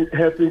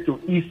helping to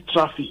ease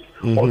traffic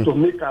or to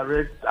make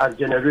arrests and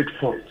generate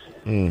funds?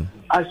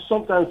 I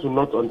sometimes do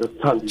not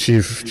understand it.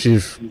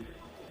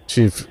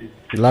 Chief.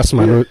 Last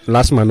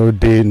man no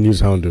day news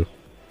handle.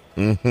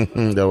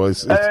 That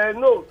was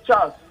no,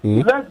 Charles.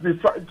 Let's be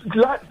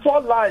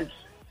 4 lives,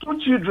 2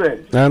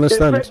 children, I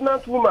understand. a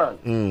pregnant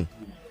woman.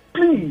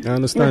 Please, I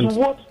understand. It's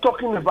worth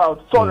talking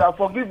about. Sorry,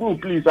 forgive me,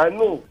 please. I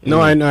know. No,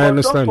 I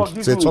understand.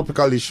 It's a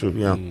topical issue.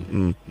 Yeah.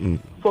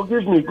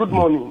 Forgive me. Good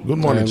morning. Good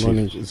morning,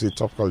 Chief. It's a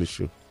topical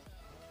issue.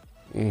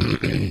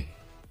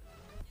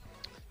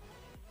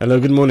 Hello.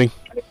 Good morning.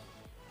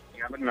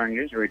 Yeah, good morning.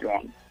 This is Radio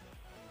 1.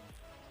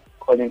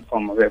 Calling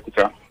from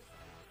Abeokuta.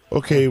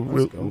 Okay,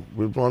 we'll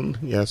run.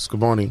 Yes. Good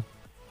morning.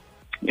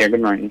 Yeah,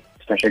 good morning.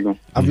 Mr.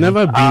 I've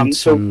never been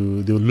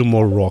to the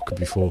Lumo Rock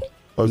before.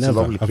 Oh, it's a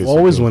lovely place. I've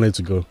always wanted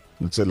to go.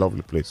 It's a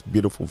lovely place,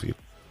 beautiful view.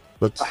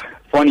 But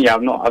funny,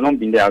 I've not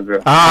been there as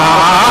well.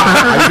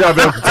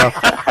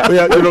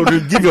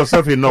 Give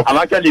yourself enough. I'm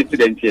actually a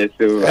student here,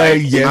 so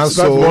yes,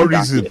 that's one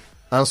reason.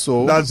 And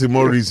so that's the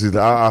more reason.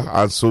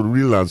 And so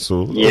real and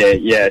so.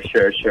 Yeah,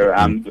 sure.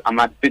 I'm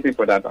anticipating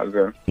for that as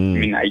well. I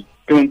mean, I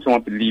don't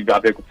want to leave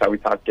Abeokuta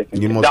without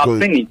getting.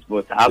 I've seen it,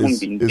 but I haven't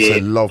been there. It's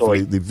a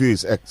lovely. The view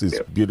is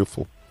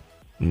beautiful.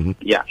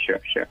 Yeah,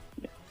 sure.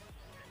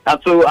 Yeah.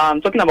 So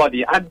talking about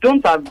I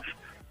don't have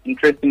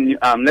interesting,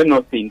 let me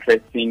not say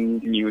interesting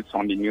news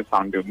on the news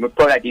handle. But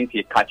probably I didn't see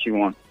a catchy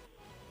one.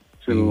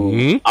 So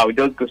I will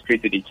just go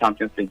straight to the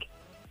Champions League.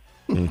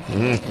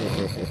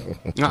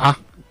 How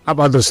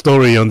about the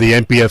story on the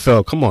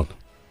NPFL? Come on.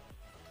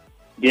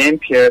 The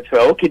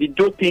NPFL, okay, the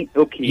doping,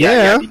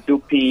 the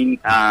doping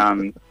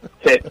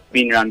test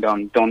being done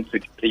to the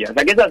players.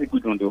 I guess that's a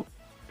good one though,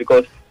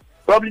 because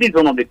probably it's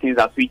one of the things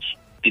at which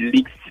the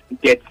leagues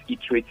get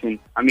its rating.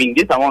 I mean,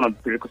 these are one of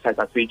the prerequisites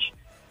at which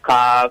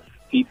CAF,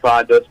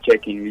 FIFA does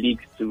check in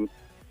leagues to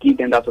give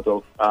them that sort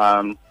of,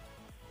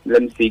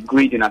 let me say,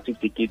 grading at which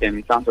they give them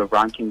in terms of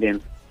ranking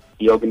them,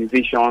 the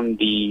organization,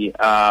 the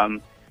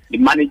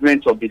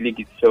management of the league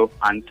itself,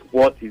 and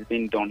what is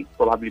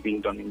probably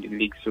being done in the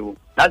league. So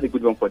that's a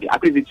good one for the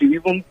activity to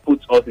even put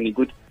us in a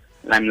good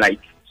limelight.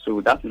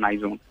 So that's a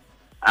nice one.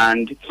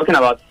 And talking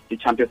about the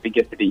Champions League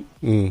yesterday,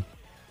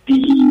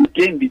 the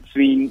game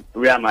between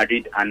Real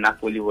Madrid and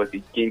Napoli was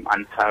a game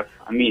and a half.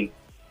 I mean,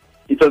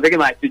 it was a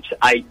game which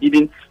I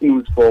didn't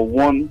snooze for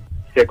 1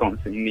 second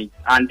in it.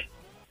 And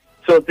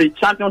so the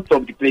champions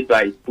of the played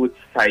by both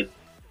sides.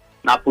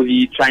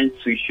 Napoli trying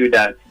to show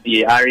that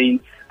they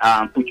aren't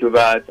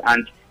pushovers,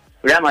 and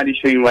Real Madrid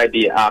showing why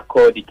they are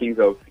called the kings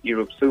of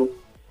Europe. So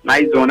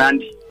nice one.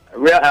 And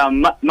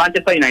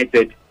Manchester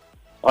United,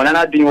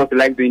 Onana doing what they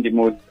like doing the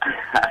most.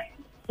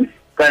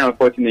 Kind of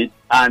unfortunate.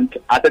 And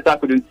Arteta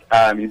couldn't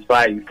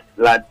inspire his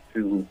lads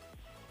to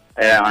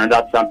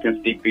another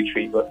Champions League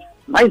victory. But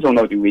nice one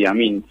all the way. I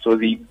mean, so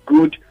the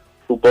good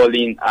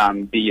footballing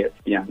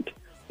yesterday, and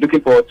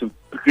looking forward to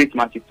great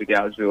matches today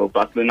as well.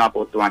 Barcelona,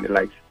 Porto, and the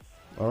likes.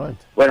 All right.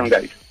 Well done,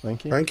 guys.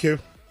 Thank you. Thank you.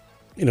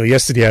 You know,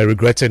 yesterday I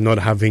regretted not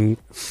having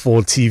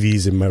 4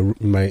 TVs in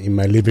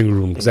my living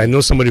room, because I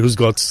know somebody who's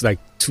got like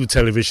 2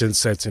 television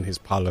sets in his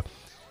parlor.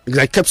 Because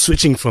I kept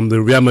switching from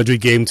the Real Madrid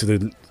game to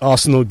the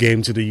Arsenal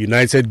game to the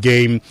United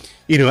game,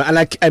 you know, and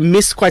I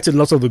missed quite a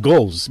lot of the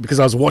goals because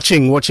I was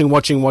watching. I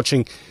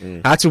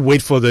had to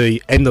wait for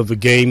the end of the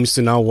games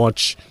to now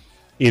watch,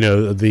 you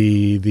know,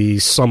 the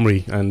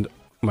summary. And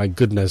my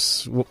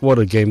goodness, what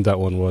a game that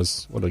one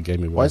was! What a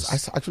game it was! I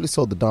actually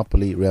saw the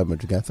Napoli Real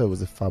Madrid game. I thought it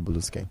was a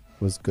fabulous game.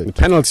 It was good. The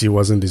penalty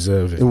wasn't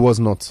deserved. It was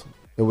not.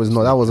 It was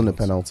not. That wasn't a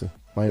penalty.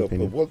 My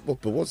opinion.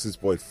 But what's this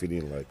boy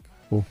feeling like?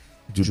 Oh,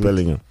 Jude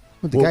Bellingham.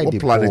 No, the guy what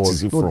planet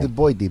is he from? No, the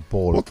boy they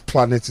ball. What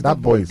planet is that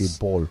boy? They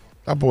ball.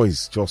 That boy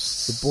is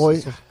just the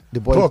boy.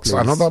 But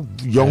another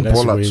young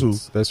baller too.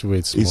 Let's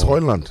wait. Is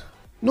Hoyland?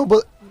 No,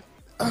 but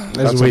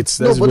let's wait.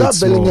 That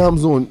Bellingham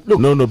zone. Look,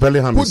 no,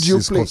 Bellingham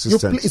is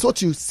consistent. It's what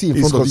you see in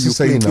front of you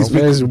play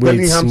now.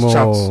 Bellingham's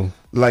chance,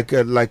 like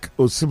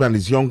Osimhen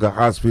is younger,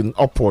 has been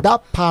upward.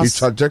 That pass,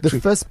 the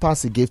first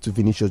pass he gave to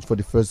Vinicius for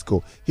the first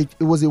goal, it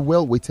was a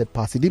well-weighted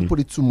pass. He didn't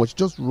put it too much,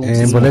 just rolled.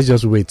 But let's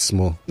just wait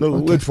small. No,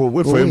 okay. wait for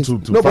him to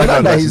find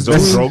out that he's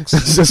doing drugs.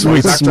 Just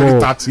wait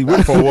small. 30.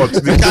 Wait for what?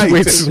 The guy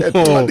wait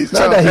small.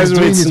 Let's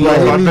wait small.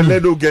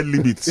 Bad don't get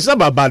limits. It's not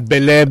about Bad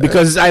Belle,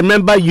 because I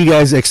remember you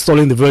guys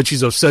extolling the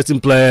virtues of certain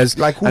players,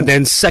 like who? And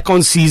then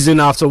second season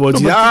afterwards,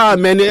 Bellingham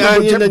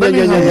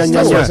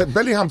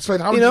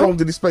spent how long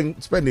did he spend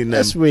in?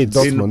 Let's wait.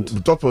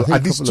 Dortmund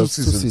at least 2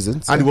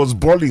 seasons, and he was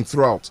balling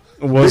throughout.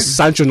 Was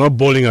Sancho not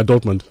balling at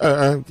Dortmund?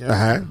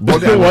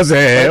 Was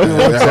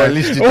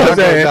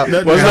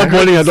not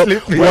balling at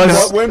Dortmund?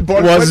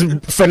 Was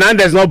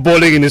Fernandes not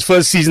balling in his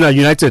first season at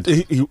United? So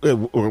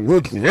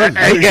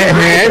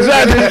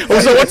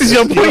what is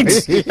your point?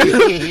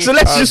 So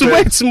let's just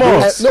wait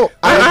more. No,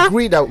 I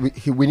agree that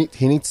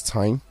he needs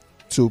time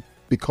to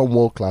become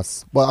world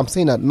class. But I'm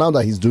saying that now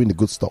that he's doing the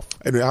good stuff.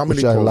 Anyway, how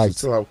many calls? You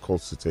still have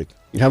calls to take.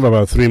 You have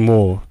about 3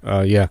 more.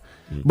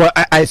 But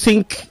I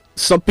think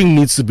something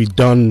needs to be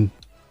done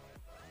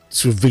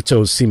to Victor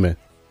Osimhen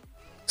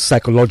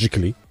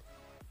psychologically,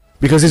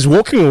 because he's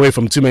walking away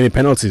from too many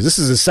penalties. This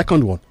is the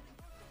second one.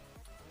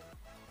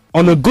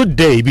 On a good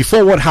day,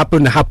 before what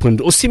happened,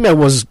 Osimhen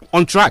was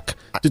on track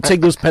to take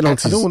those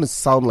penalties. I don't want to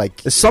sound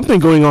like... There's something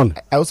going on.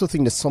 I also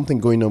think there's something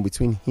going on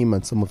between him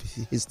and some of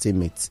his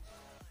teammates.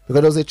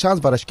 Because there was a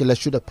chance Kvaratskhelia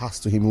should have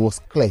passed to him. It was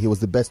clear he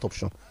was the best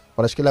option.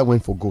 Kvaratskhelia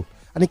went for goal.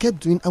 And he kept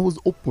doing, I was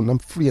open, I'm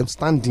free, I'm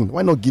standing.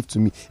 Why not give to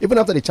me? Even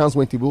after the chance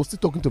went in, we were still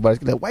talking to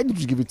Kvaratskhelia. Why did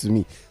you give it to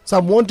me? So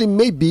I'm wondering,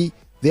 maybe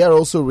they are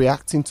also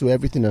reacting to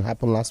everything that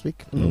happened last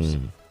week.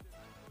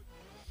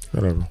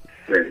 Whatever.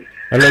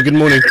 Hello, good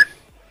morning.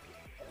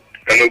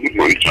 Hello, good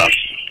morning, sir.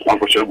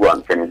 Uncle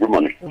Shogwan, good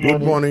morning.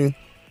 Good morning.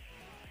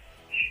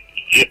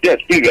 Yes,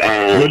 please.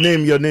 Your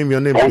name,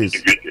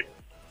 please.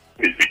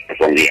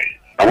 From here.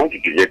 I want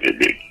you to get a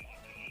bit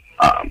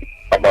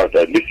about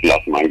this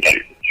last man guy.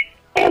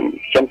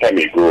 Some time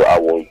ago, I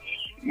was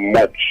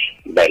mocked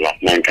by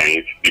last man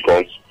guys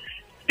because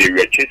they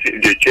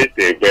chased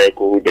the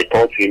vehicle, they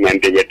caught him,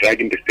 and they were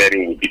dragging the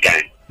steering with the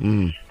guy.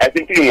 I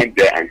simply went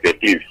there and said,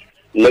 please,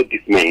 let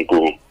this man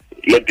go.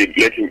 Let go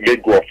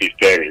of his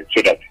steering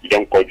so that you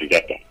don't cause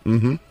disaster.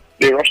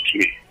 They rushed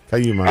me.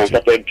 Can you imagine?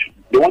 And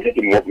they wanted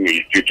to mock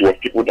me. It was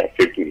people that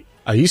saved me.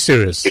 Are you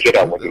serious? They said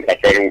I was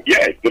interfering.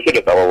 Yes, they said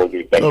that I was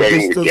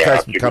interfering with those their guys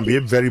activity. can be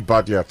very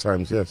badly at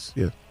times, yes.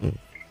 Yeah.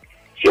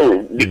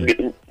 So,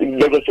 the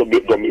levels of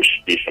the government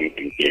should do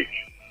something, please.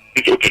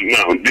 It's okay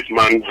now. This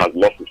man has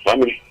lost his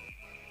family.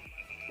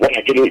 What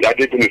are they going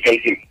to tell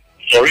him?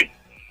 Sorry?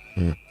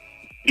 Do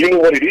you know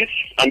what it is?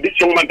 And this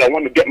young man that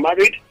want to get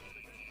married?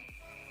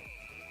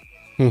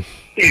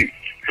 Please.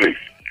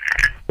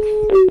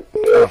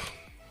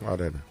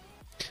 Whatever.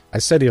 I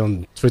said it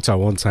on Twitter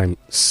one time.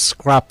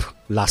 Scrap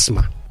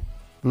Lasma.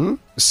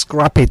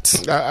 Scrap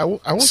it. I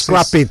won't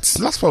Scrap it.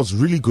 Lasma was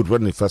really good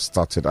when they first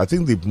started. I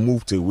think they've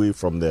moved away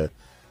from their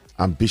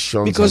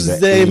ambitions because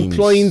and they're aims.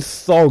 employing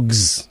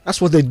thugs.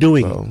 That's what they're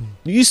doing.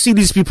 You see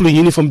these people in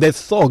uniform, they're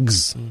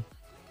thugs.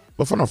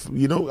 But fun of,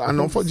 and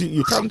unfortunately,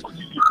 you can't.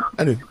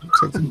 Anyway,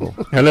 take the ball.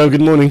 Hello,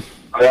 good morning.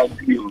 I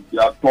agree. They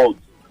are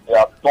thugs. They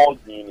are thugs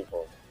in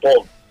uniform.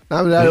 Thugs.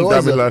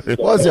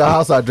 What's your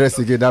house address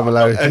again,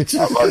 Damilare?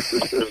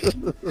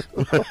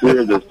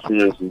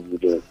 Experience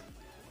with them.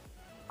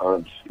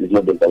 And it's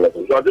not better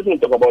level. So I just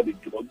want to talk about the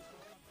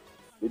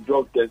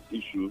drug test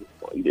issue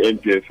in the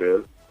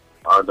NPFL.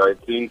 And I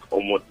think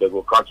almost they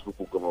will catch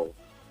people come out.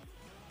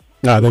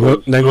 Nah,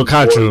 they go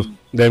catch you.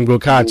 Them go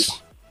catch.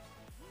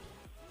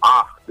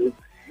 I was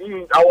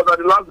at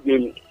the last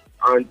game,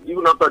 and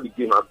even after the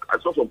game, I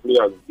saw some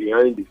players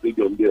behind the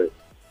stadium there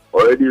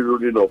already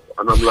rolling up,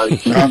 and I'm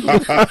like,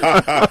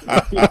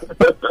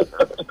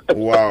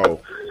 wow,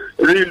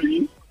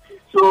 really?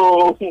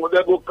 So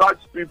they go catch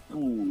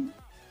people.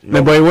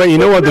 No, but you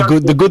know what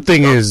the good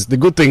thing is? The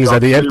good thing is that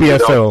the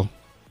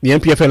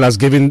NPFL has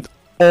given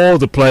all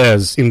the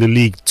players in the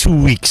league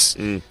 2 weeks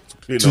to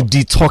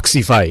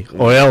detoxify,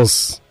 or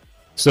else.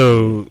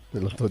 So a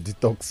lot of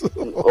detox.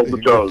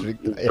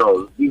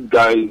 These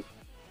guys,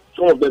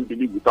 some of them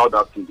believe without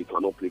that thing they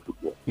cannot play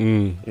football.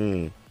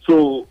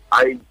 So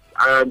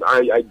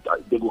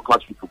they will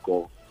catch people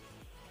go.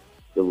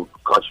 They will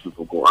catch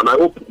people go, and I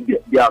hope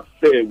they are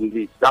fair with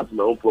it. That's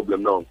my own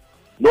problem now.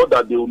 Not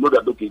that they will know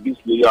that okay, this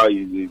player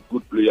is a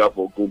good player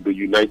for Gombe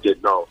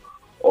United now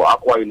or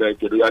Aqua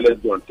United. Yeah,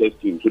 let's go and test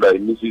him so that he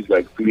misses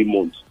like 3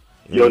 months.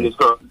 You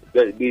understand?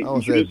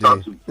 You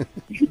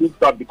shouldn't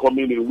start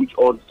becoming a witch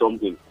hunt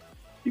something.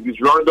 If it's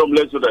random,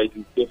 let's know that it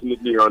is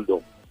definitely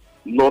random.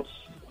 Not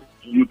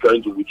you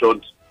trying to witch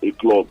hunt a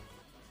club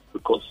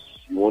because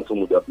you want some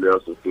of their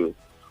players to fail.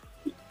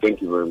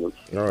 Thank you very much.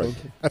 All right.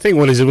 I think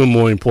what is even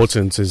more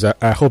important is that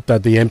I hope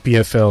that the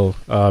NPFL,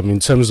 in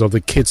terms of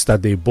the kits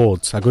that they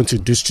bought, are going to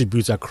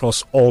distribute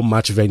across all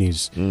match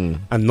venues,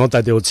 and not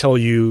that they will tell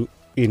you,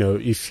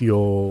 if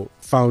you're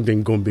found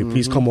in Gombe,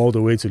 please come all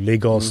the way to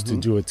Lagos to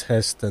do a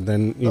test, and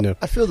then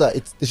I feel that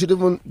they should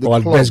even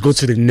let's go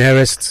to the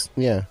nearest.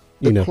 Yeah,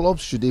 the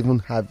clubs should even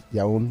have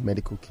their own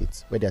medical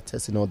kits where they're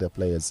testing all their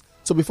players.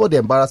 So before the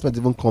embarrassment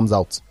even comes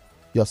out,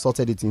 you have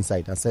sorted it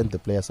inside and sent the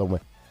player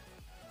somewhere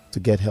to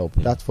get help.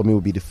 That for me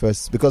would be the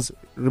first, because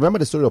remember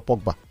the story of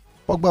Pogba.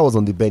 Pogba was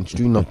on the bench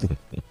doing nothing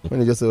when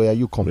they just say, "Oh yeah,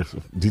 you come."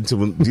 Didn't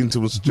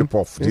even strip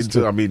off.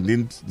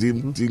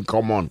 Didn't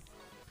come on.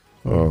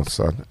 Oh,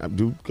 son.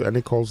 Do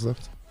any calls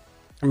left?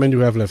 How many do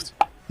we have left?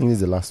 I think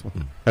it's the last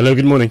one. Hello,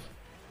 good morning.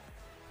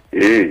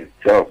 Hey,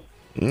 ciao.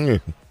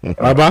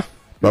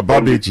 Baba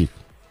Beji.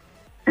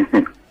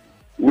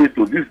 Wait,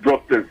 so this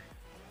drug test,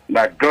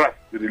 like grass,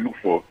 they look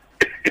for.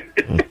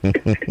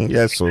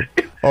 Yes, so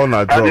all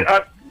not drug.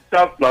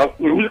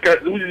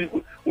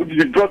 Which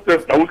the drug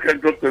test? Which kind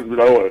of drug test with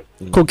our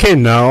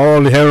cocaine now,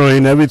 all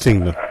heroin,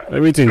 everything,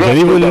 everything. And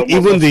even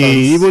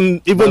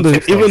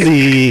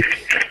the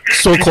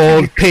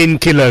so-called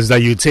painkillers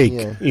that you take,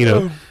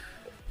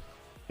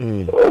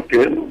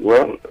 Okay,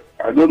 well,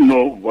 I I don't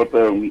know, but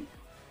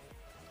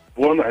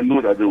one I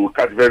know that they will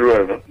catch very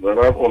well. The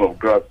last one of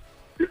grass.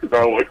 This is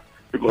how work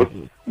because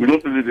we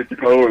don't see the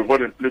chicken away before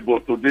they play ball.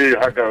 Today,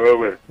 I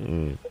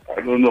don't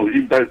know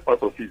if that is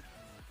part of it.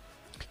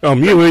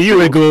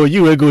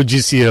 You will go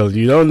GCL.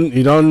 You know.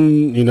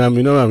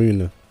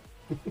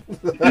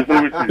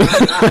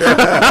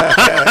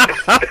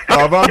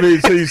 About me,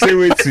 so you say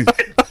wait.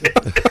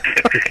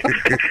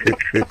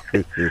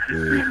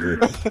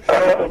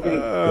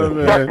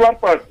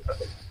 Lampard,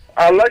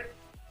 I like.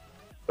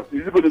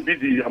 Is it going to be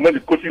the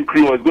coaching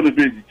crew, or is it going to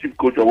be the chief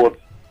coach, or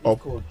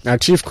what?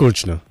 Chief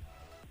coach now.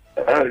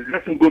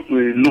 Let him go to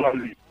a lower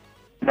league.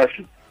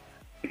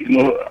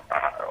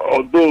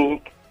 Although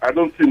I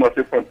don't see him as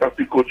a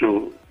fantastic coach,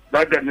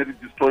 that guy nearly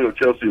destroy your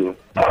Chelsea.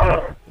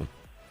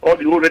 All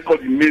the whole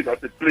record he made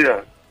as a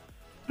player,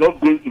 just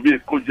going to be a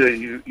coach there,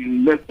 he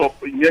messed up.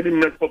 He nearly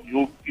messed up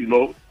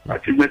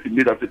achievement he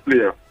made as a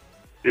player.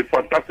 A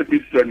fantastic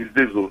history in his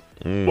days,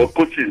 but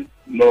coaching,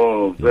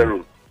 no,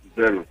 zero.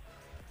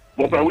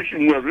 But I wish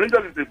him well.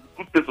 Rangers is a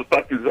good place to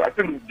start with. I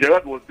think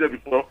Gerrard was there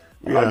before,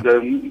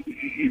 and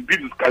he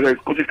built his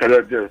coaching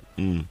career there.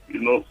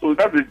 So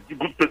that's a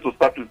good place to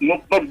start with.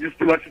 Not this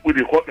Premiership where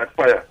they hot like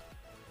fire.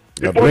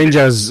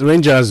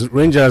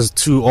 Rangers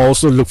too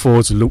also look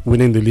forward to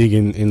winning the league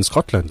in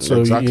Scotland.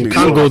 So exactly. You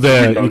can't go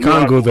there. You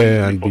can't go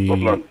there and be.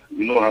 Scotland.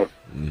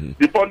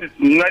 The point is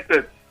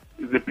United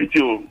is a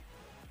pity.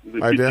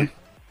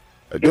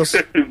 Just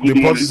the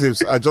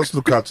positives. I just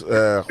look at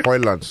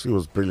Hoyland. He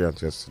was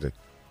brilliant yesterday.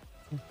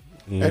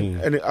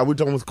 And are we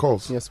done with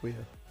calls? Yes, we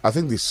are. I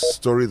think the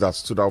story that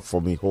stood out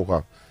for me,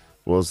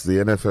 was the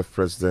NFF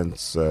president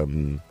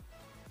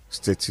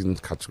stating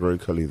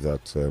categorically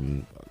that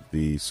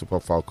the Super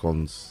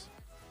Falcons,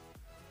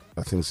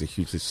 I think it's a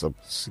hugely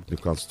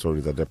significant story,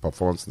 that their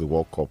performance in the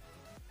World Cup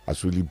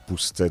has really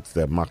boosted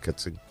their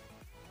marketing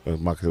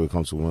when it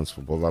comes to women's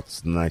football.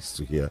 That's nice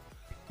to hear.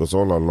 Because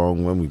all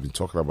along, when we've been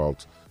talking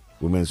about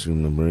women's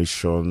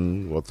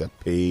remuneration, what they're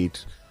paid,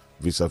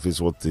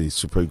 vis-a-vis what the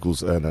Super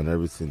Eagles earn and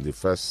everything, the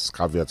first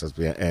caveat has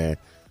been,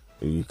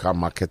 you can't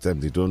market them,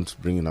 they don't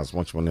bring in as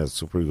much money as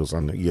Super Eagles,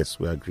 and yes,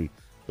 we agree.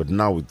 But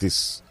now with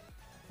this,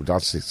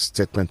 that's a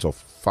statement of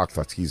fact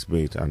that he's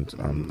made, and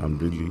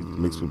really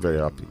makes me very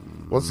happy.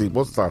 What's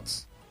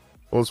that?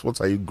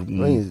 What are you?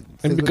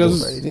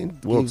 Because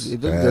he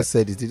just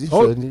said it. He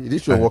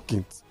didn't show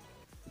working.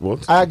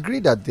 What? I agree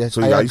that.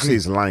 So you say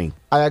he's lying.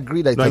 I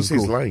agree that. No, he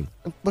says he's lying.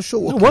 But show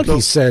what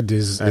he said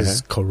is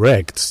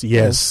correct.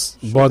 Yes,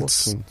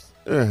 but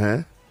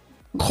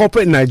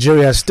corporate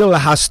Nigeria still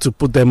has to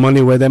put their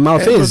money where their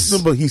mouth is. No,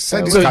 but he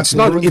said it's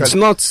not.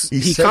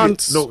 He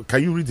can't.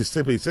 Can you read the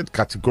statement? He said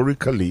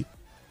categorically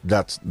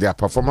that their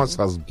performance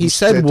has. He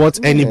said what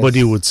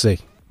anybody would say.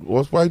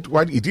 Why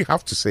did he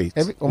have to say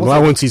it? Why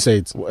won't he say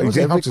it?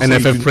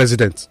 NFF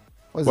president.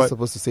 What is he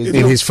supposed to say?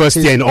 In his first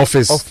year in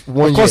office. Of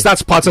course,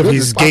 that's part of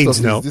his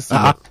gains now.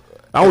 Why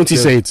won't he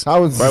say it? Why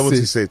won't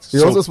he say it?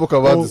 He also spoke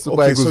about the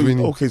Super Eagles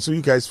winning. Okay, so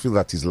you guys feel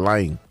that he's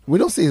lying. We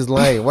don't say he's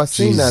lying. We're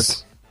saying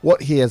that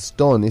what he has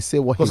done is say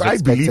what he's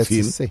expected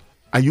to say.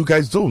 And you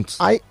guys don't.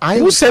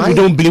 Who said we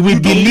don't believe? We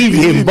believe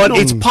him, but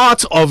it's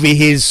part of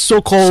his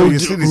so-called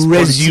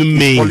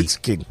resume.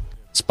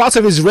 It's part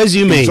of his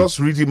resume. He's just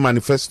reading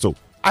manifesto.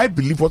 I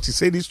believe what he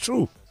said is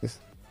true.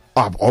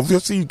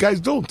 Obviously, you guys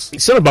don't.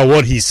 It's not about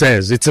what he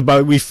says. It's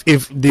about what you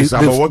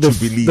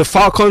believe. The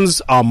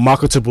Falcons are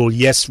marketable.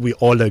 Yes, we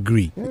all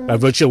agree. By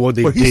virtue of what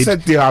they did he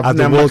said at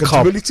the World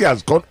Cup, marketability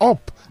has gone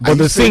up. But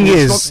the thing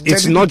is,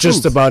 it's not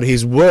just about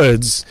his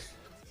words.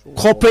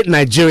 Corporate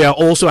Nigeria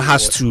also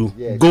has to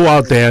go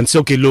out there and say,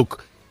 okay,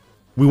 look,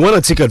 we want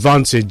to take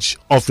advantage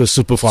of the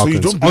Super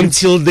Falcons.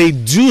 Until they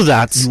do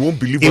that, you won't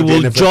believe it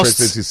will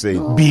just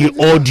be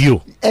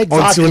audio.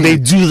 Exactly. Until they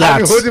do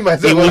that,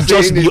 it will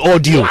just be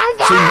audio.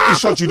 So in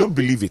short, you don't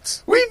believe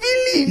it. We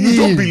believe it. You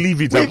don't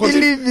believe it.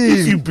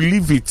 If you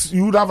believe it,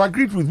 you would have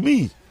agreed with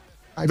me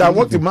that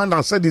what the man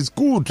has said is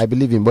good. I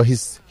believe him, but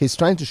he's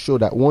trying to show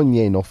that 1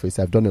 year in office,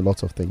 I've done a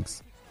lot of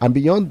things. And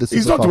beyond the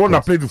he's not the one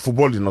that played the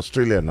football in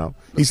Australia now.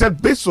 He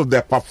said based on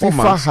their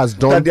performance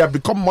that they have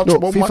become much more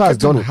FIFA marketable. has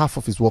done half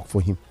of his work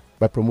for him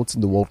by promoting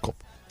the World Cup.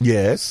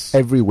 Yes.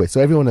 Everywhere. So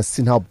everyone has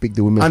seen how big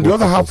the women's and the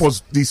other half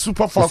was the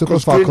Super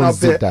Falcons going out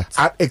there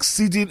and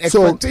exceeding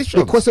expectations. So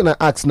the question I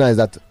ask now is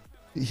that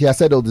he has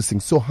said all these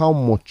things. So how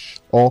much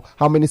or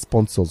how many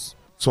sponsors?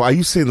 So are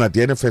you saying that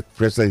the NFF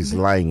president is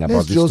lying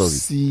about this story? Let's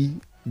just see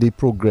the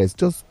progress.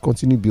 Just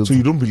continue building. So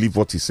you don't believe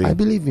what he's saying? I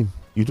believe him.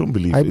 You don't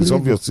believe it. It's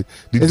obvious.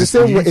 It's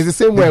the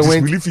same way I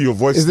went. Disbelief in your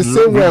voice. It's the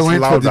same way I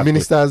went for the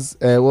ministers.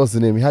 What's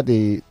the name? He had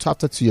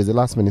after 2 years, the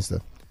last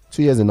minister,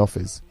 2 years in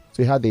office.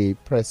 So he had a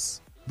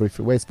press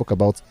briefing where he spoke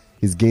about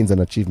his gains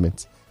and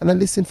achievements. And I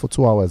listened for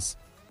 2 hours.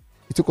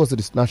 He took us to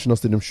this national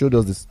stadium, showed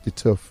us the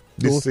turf.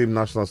 This same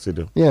national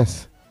stadium.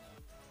 Yes.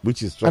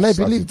 Which is just and I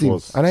believed him.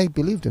 And I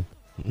believed him.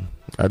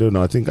 I don't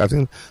know. I think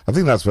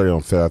that's very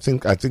unfair. I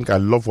think I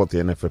love what the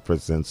NFL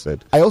president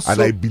said.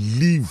 I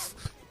believe.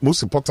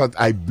 Most important,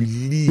 I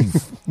believe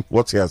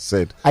what he has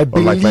said. I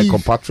believe, like my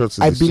compatriots.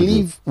 I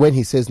believe when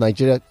he says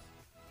Nigeria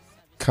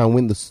can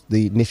win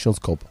the Nations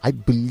Cup. I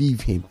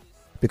believe him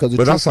because.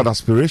 But that's an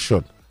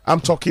aspiration.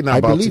 I'm talking about.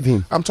 I believe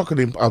him. I'm talking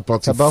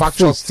about a about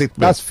factual faith. statement.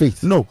 That's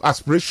faith. No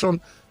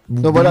aspiration.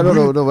 No, but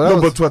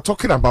but we're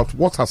talking about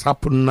what has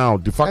happened now.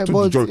 De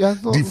facto,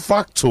 de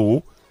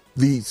facto,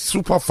 the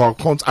Super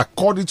Falcons,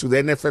 according to the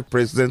NFF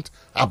president,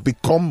 have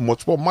become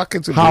much more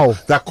marketable. How?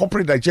 That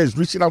corporate Nigeria is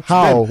reaching out to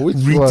how? them. Which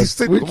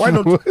Why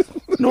not?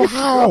 No,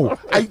 how?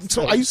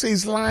 So are you saying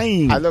he's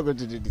lying? I'm not going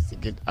to do this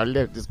again. I'll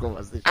leave this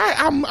conversation.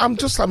 I'm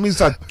just amazed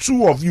that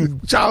two of you,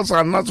 Charles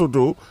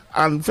Anazodo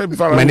and Femi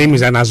Farawi. My name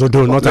is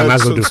Anazodo, not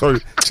Anazodo.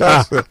 Sorry,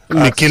 Charles.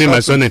 I'm killing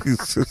my son.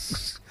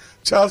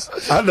 Charles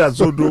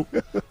Anazodo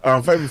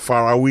and Femi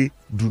Farawi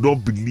do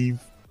not believe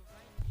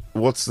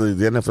what's the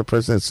NFL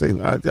president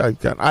saying.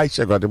 I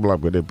check out them.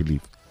 I'm going to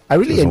believe. I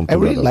really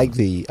like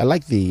the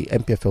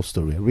MPFL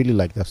story. I really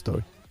like that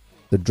story.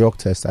 The drug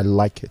test, I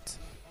like it.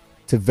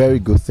 It's a very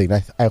good thing.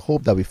 I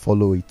hope that we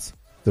follow it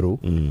through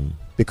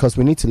because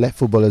we need to let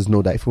footballers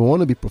know that if we want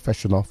to be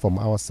professional from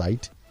our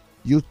side,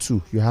 you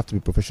too, you have to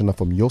be professional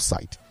from your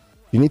side.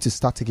 You need to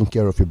start taking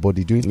care of your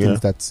body, doing things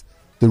that's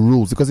the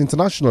rules. Because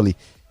internationally,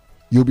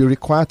 you'll be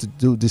required to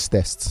do this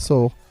test.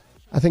 So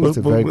I think it's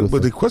a very good thing.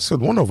 But the question,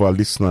 one of our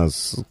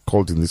listeners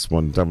called in this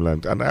morning,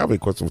 Tamland, and I have a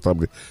question for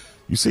Tamland.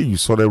 You say you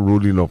saw them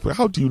rolling up.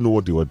 How do you know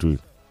what they were doing?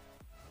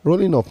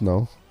 Rolling up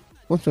now?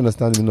 Don't you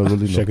understand me? Not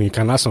rolling up. You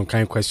can ask some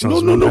kind of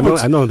questions. No,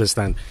 I don't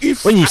understand.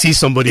 When you see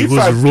somebody who's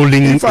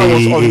rolling a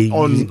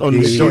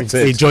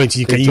joint,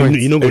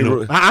 you know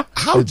going to.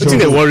 How do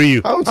they worry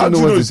you? How do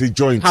you know it's a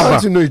joint? How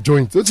do you know a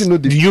joint? Don't you know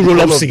the? Do you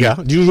roll up cigar?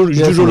 Do you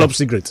roll up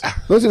cigarettes?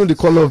 Don't you know the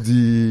color of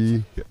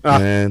the?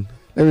 Man.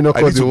 Let me not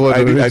call the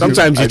word.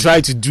 Sometimes you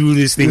try to do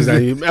these things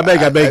and I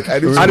beg. I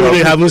don't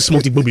really haven't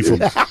smoked it before.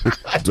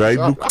 Do I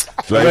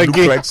look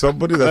like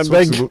somebody that's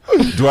possible?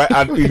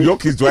 And in your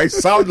case, do I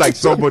sound like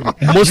somebody?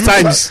 Most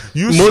times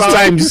you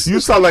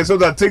sound like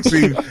someone that takes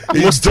a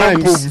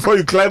jump before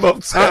you climb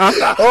up.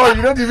 Oh,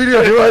 you know the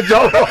video you want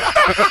jump.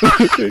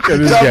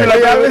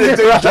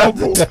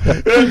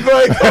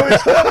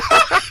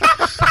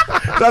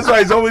 That's why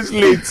it's always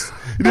late.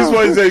 This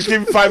one is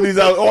came 5 minutes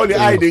out. All the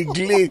eye they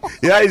glaze.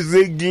 The eyes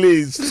they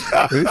glazed.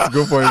 Let's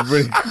go for a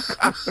break.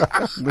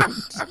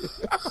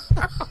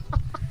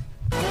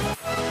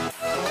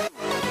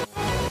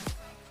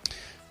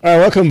 All right,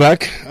 welcome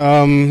back.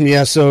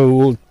 So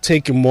we'll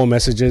take more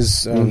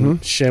messages.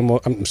 Share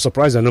more. I'm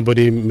surprised that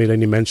nobody made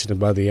any mention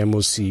about the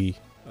MOC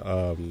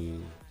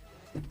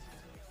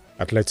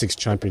Athletics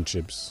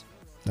Championships.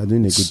 They're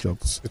doing a good job.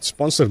 It's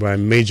sponsored by a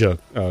major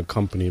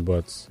company,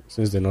 but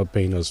since they're not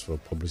paying us for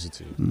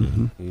publicity,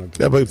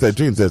 but if they're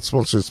doing their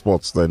sponsored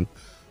sports, then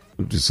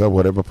we deserve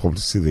whatever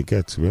publicity they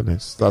get. To be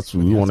honest, that's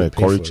we want to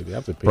encourage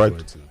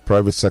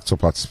private sector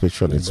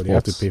participation in sports. They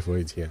have to pay for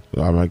it here.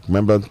 I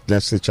remember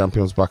Nestle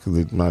champions back in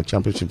the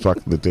championships back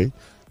in the day.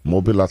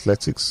 Mobile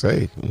athletics,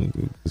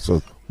 it's a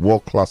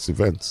world-class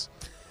event.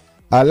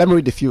 Let me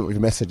read a few of your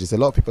messages. A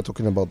lot of people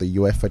talking about the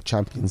UEFA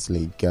Champions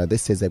League.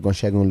 This says Egon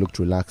Shegun looked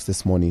relaxed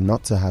this morning,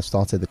 not to have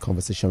started the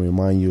conversation.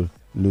 Remind you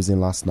losing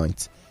last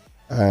night.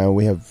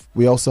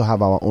 We also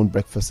have our own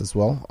breakfast as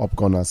well.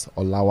 Upgunners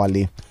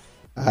Olawale.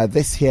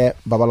 This here,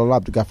 Babalola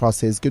Abdugafar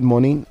says, good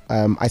morning.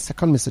 I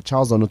second Mr.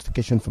 Charles on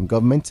notification from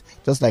government,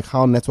 just like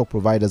how network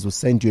providers will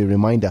send you a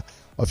reminder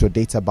of your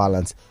data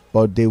balance,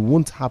 but they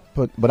won't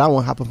happen. But that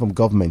won't happen from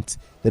government.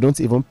 They don't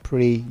even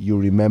pray you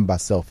remember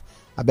self.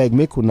 I beg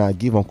make una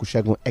give Uncle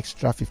Shegun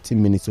extra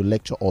 15 minutes to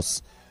lecture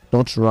us.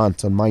 Don't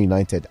rant on Man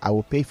United. I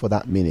will pay for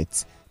that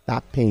minute.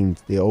 That pain,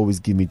 they always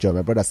give me joy.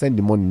 My brother, send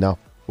the money now.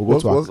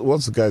 What's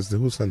the guy's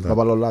name? Who sent that?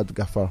 Babalola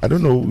Abdugafar. I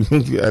don't know.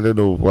 I don't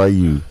know why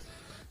you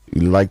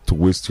like to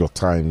waste your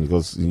time,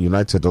 because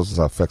United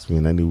doesn't affect me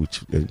in any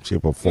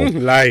shape or form.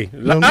 Lie.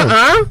 No,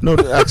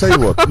 I'll tell you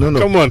what. No.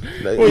 Come on.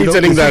 Why are you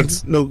telling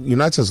that? No,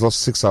 United has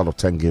lost 6 out of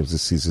 10 games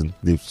this season.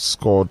 They've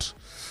scored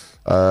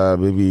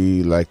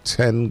maybe like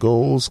 10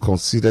 goals,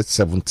 conceded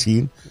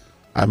 17.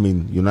 I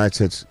mean,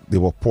 United, they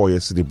were poor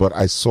yesterday, but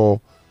I saw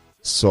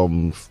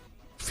some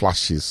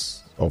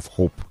flashes of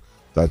hope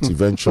that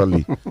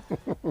eventually,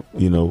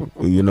 you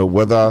know,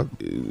 whether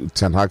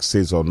Ten Hag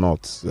stays or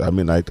not. I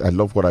mean, I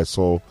love what I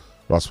saw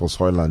Rasmus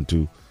Højlund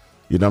do.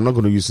 You know, I'm not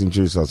going to use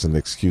injuries as an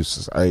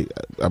excuse.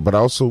 But I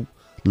also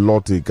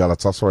love the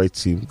Galatasaray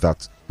team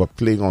that were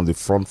playing on the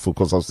front foot,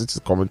 because I was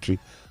listening to commentary.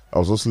 I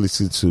was also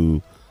listening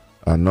to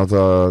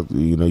another,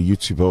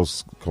 YouTuber who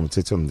was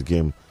commentating on the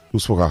game, who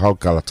spoke about how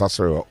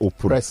Galatasaray were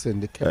open.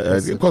 Pressing,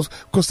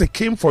 because they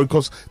came for it,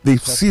 because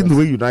they've seen the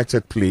way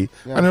United play,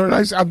 and they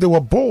realized, and they were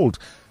bold.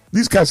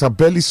 These guys have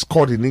barely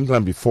scored in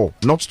England before,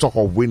 not to talk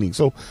of winning.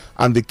 So,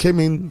 and they came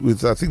in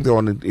with, I think they were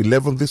on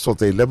 11. This was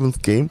the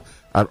 11th game,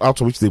 and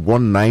out of which they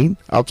won 9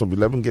 out of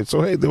 11 games.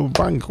 So, hey, they were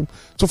bang.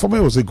 So, for me,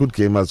 it was a good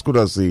game, as good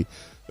as the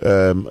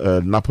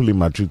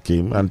Napoli-Madrid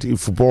game. And in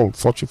football,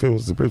 fortunately,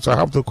 was the Braves. So, I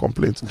have no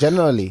complaints.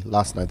 Generally,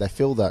 last night, I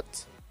feel that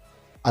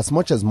as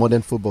much as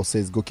modern football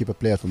says goalkeeper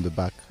player from the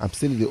back, I'm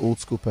still the old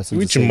school person.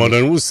 Which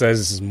modern? Who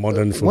says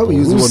modern football?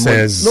 Who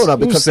says? No,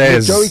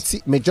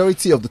 because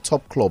majority of the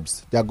top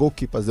clubs, their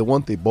goalkeepers, they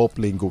want a ball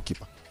playing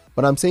goalkeeper. But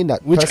But I'm saying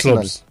that which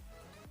clubs?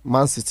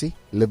 Man City,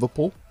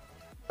 Liverpool,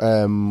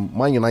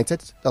 Man United.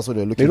 That's what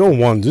they're looking. They don't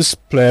want these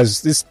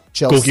players. These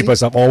Chelsea.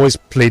 goalkeepers have always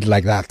played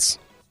like that.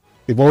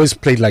 They've always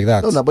played like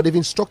that. No, but they've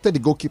instructed the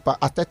goalkeeper.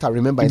 Arteta,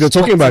 remember? If you're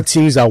talking about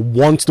teams that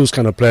want those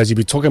kind of players, you'd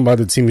be talking about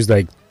the teams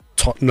like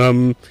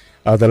Tottenham,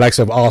 the likes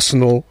of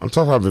Arsenal. I'm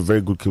talking about a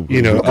very good keeper.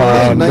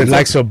 The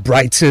likes of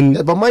Brighton.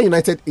 Yeah, but Man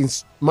United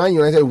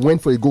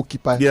went for a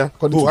goalkeeper. Yeah,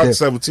 who had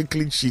 17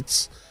 clean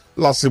sheets.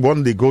 Last year,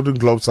 won the Golden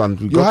Gloves,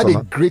 and you had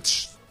a great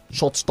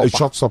shot stopper. A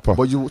shot stopper.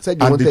 But you said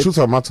the truth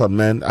of the matter,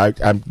 man,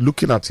 I'm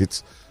looking at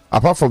it.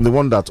 Apart from the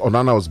one that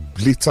Onana was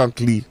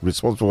blatantly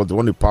responsible for, the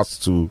one he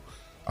passed to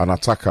an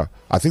attacker,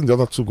 I think the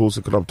other 2 goals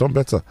he could have done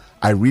better.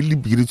 I really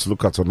begin to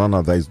look at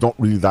Onana that is not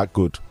really that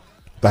good.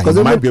 That he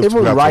might be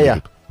able to play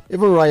out.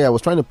 Even Raya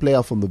was trying to play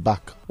out from the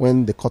back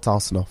when they cut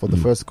Arsenal for the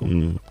first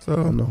goal.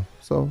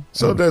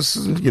 So there's,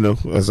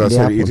 as I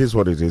said, it is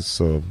what it is.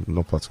 So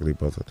not particularly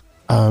bothered.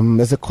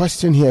 There's a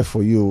question here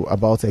for you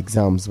about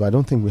exams, but I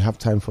don't think we have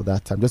time for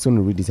that. I'm just going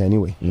to read it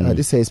anyway.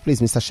 This says,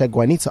 please, Mr.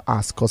 Shego, I need to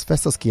ask, because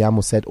Festus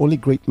Kiyamo said only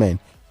great men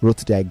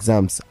wrote their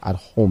exams at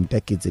home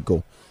decades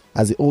ago.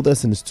 As the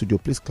oldest in the studio,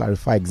 please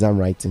clarify exam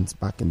writings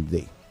back in the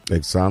day.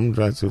 Exam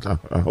writings? I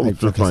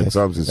hope you my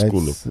exams in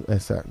school.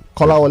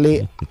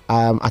 Kolawole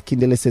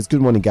Akindele says, good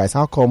morning, guys.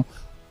 How come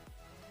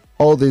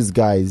all these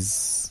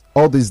days,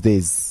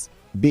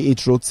 be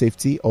it road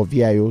safety or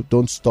VIO,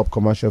 don't stop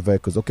commercial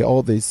vehicles? Okay,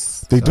 all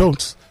this. They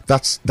don't.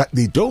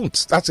 They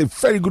don't. That's a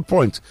very good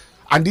point.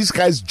 And these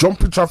guys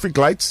jumping traffic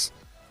lights,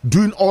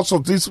 doing all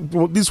sorts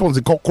of this one's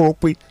they call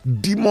Korope,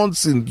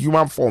 demons in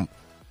human form.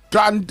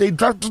 And they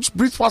just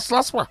breathe past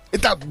last one.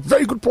 It's a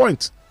very good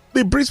point.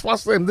 They breathe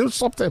past them, they'll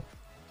stop them.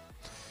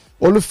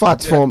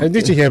 Olufat from.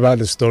 Did you hear about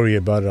the story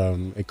about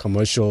a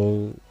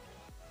commercial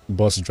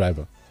bus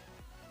driver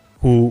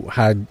who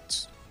had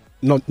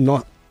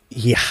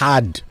he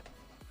had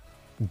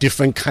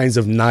different kinds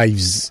of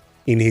knives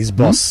in his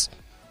bus.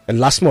 A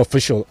LASMA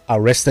official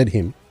arrested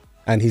him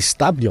and he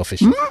stabbed the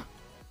official.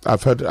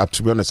 I've heard,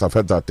 to be honest, I've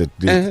heard that they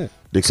can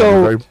be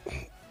very.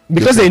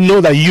 Because they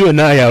know that you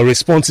and I are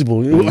responsible.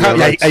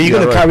 Are you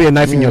going to carry a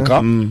knife in your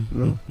car?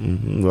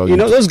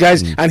 Well, those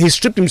guys, and he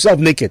stripped himself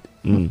naked.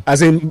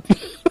 As in.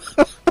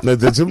 No,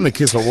 there's even a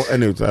case of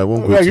anyway. I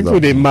won't go to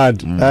that. They're mad.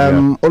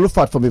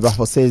 Olufat from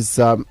Ibaho says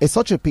it's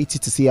such a pity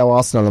to see how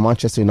Arsenal and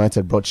Manchester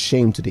United brought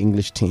shame to the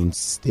English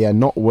teams. They are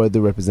not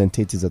worthy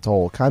representatives at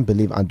all. Can't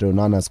believe Andre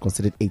Onana has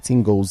conceded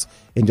 18 goals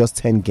in just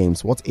 10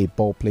 games. What a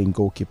ball-playing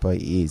goalkeeper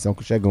he is.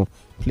 Uncle Shegun,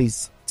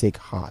 please take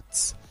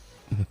heart.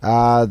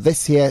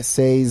 This here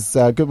says,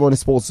 good morning,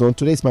 Sports Zone.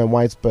 Today is my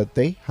wife's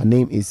birthday. Her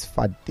name is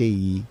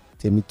Fadeyi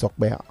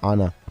Temitokbe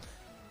Anna.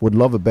 Would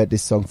love a birthday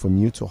song from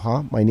you to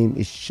her. My name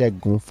is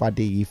Shegun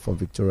Fadeyi from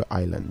Victoria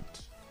Island.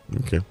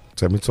 Okay.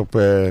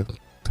 Temitokbe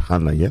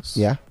Hannah, yes?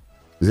 Yeah.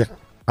 Is it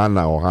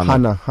Hannah or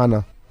Hannah?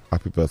 Hannah.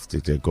 Happy birthday,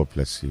 dear. God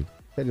bless you.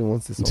 He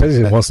wants this song.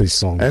 He wants this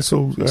song.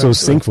 So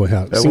sing for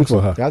her. Sing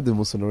for her. You have the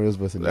most sonorous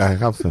voice in I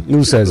have to.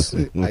 Who says?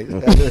 He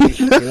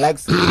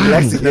likes to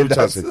hear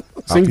that. Sing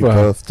Happy for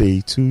her.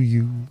 birthday to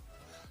you.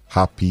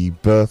 Happy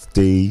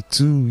birthday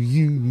to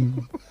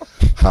you.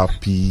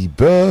 Happy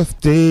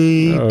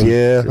birthday,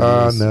 dear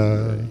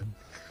Hannah.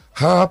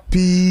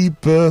 Happy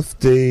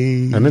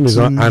birthday. Her name is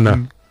not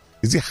Anna.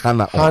 Is it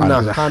Hannah?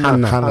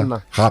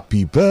 Hannah.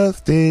 Happy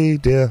birthday,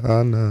 dear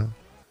Hannah.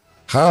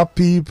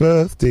 Happy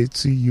birthday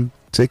to you.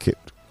 Take it.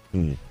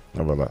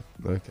 How about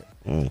that?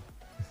 Okay.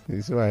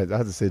 It's right. I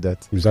had to say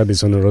that. Is that the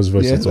sonorous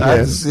voice? Yes, I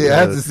had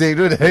to say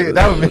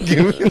that would make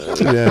him.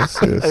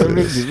 Yes.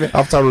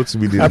 After all, to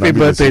be happy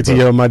birthday to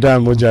your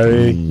Madame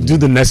Ojare. Do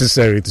the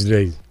necessary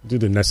today. Do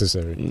the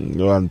necessary.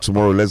 And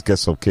tomorrow, let's get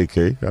some cake.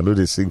 I know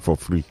they sing for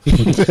free.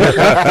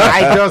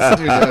 I just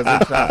do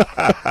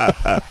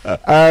that.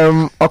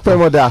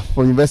 Okpemoda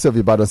from University of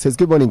Ibadan says,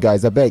 good morning,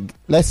 guys. I beg,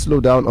 let's slow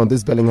down on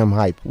this Bellingham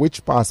hype.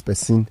 Which past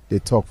person they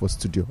talk for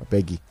studio? I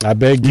beg you. I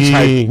beg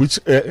you.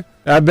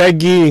 I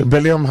beg you.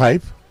 Bellingham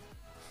hype?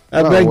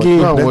 I beg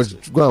you.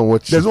 Go and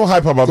watch. There's no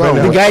hype about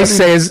Bellingham. The guy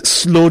says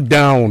slow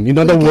down. In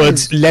other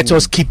words, let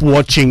us keep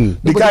watching.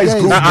 The guy is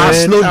good.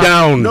 Slow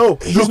down. No,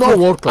 he's not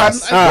world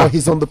class.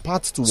 He's on the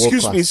path to world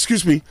class.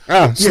 Excuse me.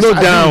 Slow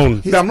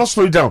down. I'm not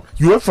slowing down.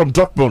 You went from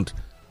Dortmund.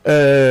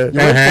 You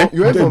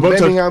went from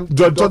Birmingham to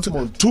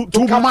Dortmund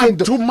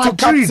to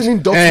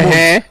Madrid.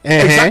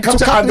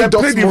 Exactly. And then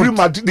played the Real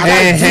Madrid.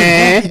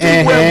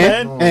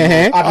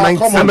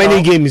 How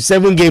many games?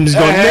 7 games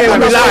gone.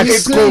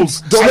 Relax. Slow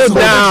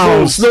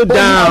down. Slow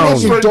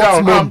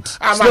down.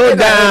 I'm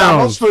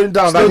not slowing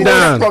down.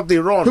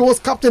 He was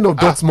captain of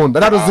Dortmund.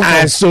 That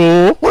was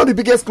so one of the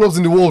biggest clubs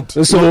in the world.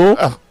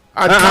 So.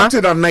 I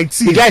counted at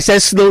 19. The guy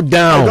says slow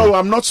down. No,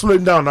 I'm not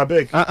slowing down, I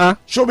beg.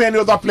 Show me any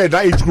other player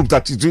that age group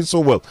that is doing so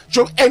well.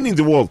 Show any in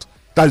the world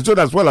that is doing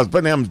as well as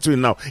Birmingham is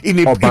doing now. In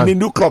a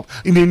new club,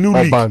 in a new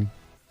league.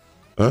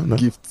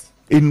 Gift.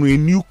 In a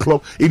new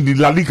club, in the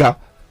La Liga.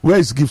 Where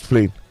is Gift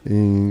playing?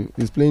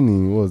 He's playing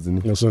in what's the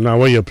name? No, so now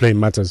where you're playing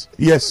matters.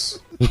 Yes,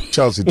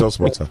 Charles, it does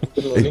matter.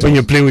 When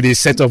you're playing with a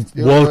set of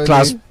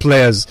world-class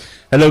players.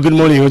 Hello, good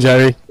morning,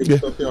 Ojari.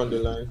 Chooks up here on the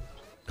line.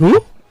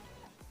 Who?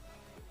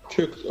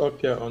 Chooks up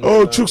here on the Oh,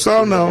 line. Chooks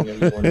out now.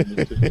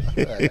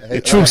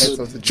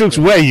 Chooks,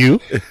 where are you?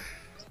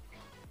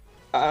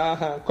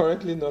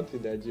 Currently not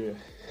in Nigeria.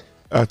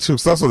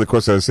 Chooks, that's not the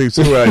question. I say,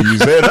 so where are you?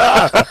 Said,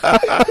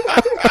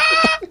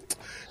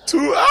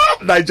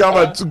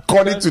 Nigeria to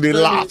call it to the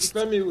last.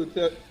 Femi will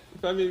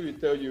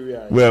tell you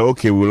where I am. Well,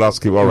 okay, we'll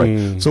ask him. All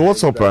right. So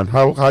what's up, Brian?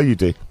 How you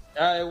doing?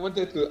 I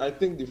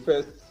think the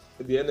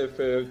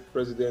NFL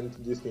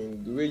president,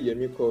 the way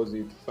Yemi calls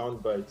it,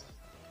 sound bites.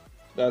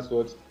 That's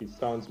what it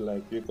sounds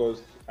like,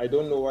 because I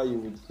don't know why you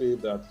would say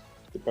that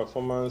the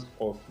performance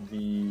of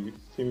the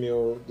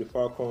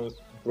Falcons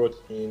brought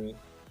in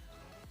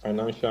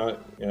financial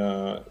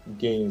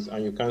gains,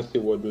 and you can't say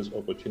what those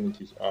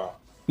opportunities are.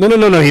 No.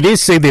 He didn't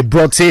say they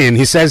brought in.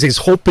 He says he's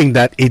hoping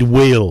that it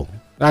will.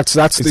 Is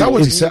that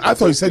what he said? I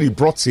thought he said he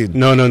brought in.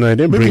 No, he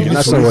didn't bring in.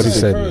 That's not what he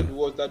said. What I heard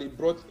was that he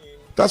brought in.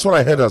 That's what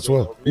I heard as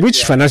well.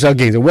 Which financial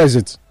gains? Where is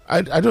it?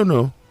 I don't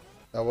know.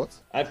 What?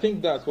 I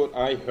think that's what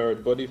I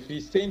heard. But if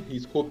he's saying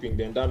he's hoping,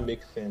 then that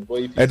makes sense.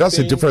 But if that's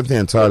a different thing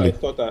entirely. I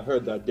thought I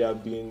heard that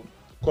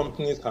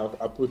companies have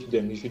approached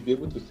them. He should be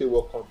able to say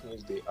what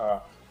companies they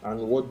are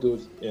and what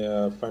those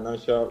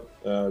financial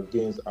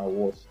gains are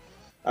worth.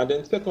 And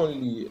then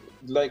secondly,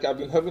 like I've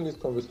been having this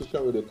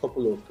conversation with a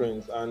couple of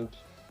friends, and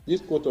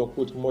this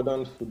quote-unquote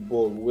modern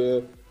football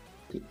where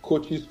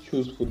coaches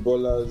choose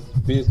footballers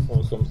based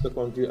on some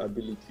secondary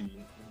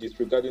ability,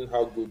 disregarding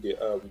how good they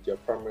are with their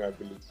primary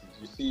abilities.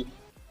 You see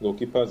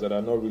goalkeepers that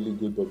are not really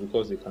good, but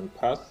because they can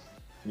pass.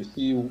 You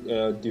see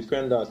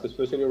defenders,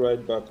 especially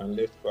right back and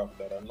left back,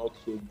 that are not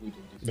so good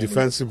in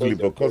defensively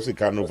because they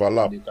can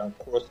overlap. They can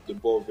cross the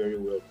ball very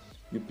well.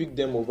 You pick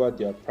them over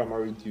their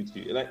primary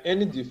duty. Like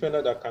any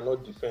defender that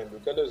cannot defend,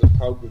 regardless of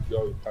how good you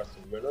are with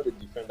passing, you're not a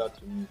defender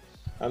to me.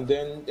 And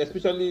then,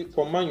 especially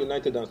for Man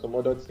United and some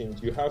other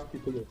teams, you have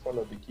people in front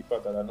of the keeper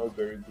that are not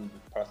very good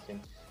with passing.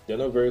 They're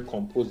not very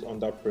composed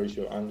under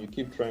pressure, and you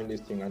keep trying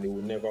this thing and it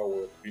will never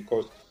work,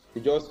 because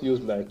it just feels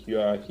like you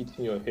are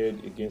hitting your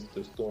head against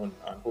the stone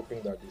and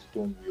hoping that the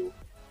stone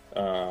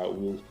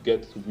will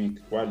get weak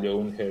while your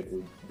own head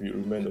will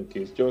remain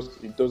okay.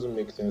 It doesn't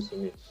make sense to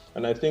me.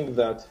 And I think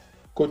that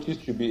coaches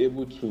should be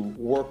able to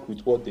work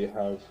with what they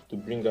have to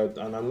bring out.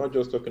 And I'm not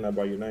just talking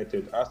about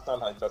United.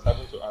 Arsenal, it has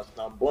happened to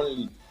Arsenal.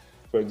 Burnley,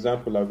 for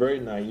example, are very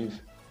naive.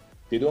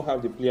 They don't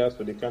have the players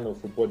for the kind of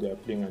football they are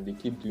playing, and they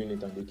keep doing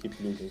it and they keep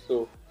losing.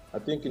 So I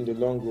think in the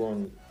long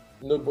run,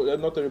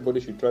 not everybody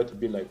should try to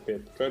be like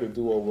Pep. Try to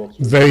do what works.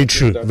 Very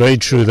true.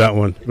 That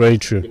one. Very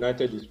true.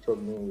 United is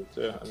struggling with.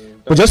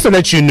 But just to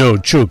let you know,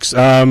 Chooks,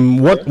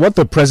 what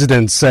the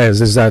president says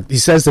is that he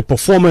says the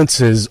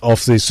performances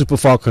of the Super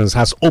Falcons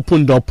has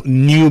opened up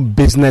new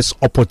business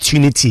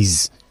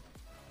opportunities.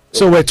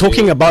 So we're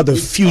talking about the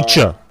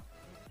future.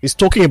 He's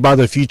talking about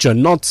the future,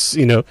 not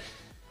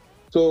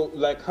So,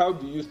 like, how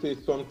do you say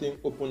something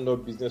opened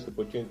up business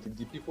opportunity?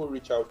 Did people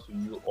reach out to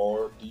you,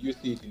 or do you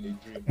see it in a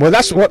dream? Well,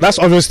 that's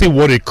obviously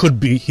what it could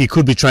be. He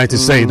could be trying to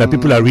say that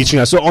people are reaching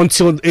out. So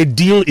until a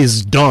deal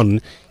is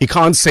done, he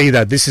can't say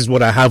that this is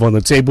what I have on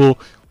the table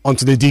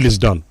until the deal is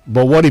done.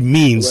 But what it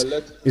means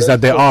is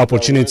that there are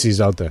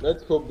opportunities out there.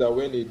 Let's hope that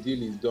when a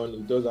deal is done,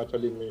 it does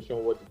actually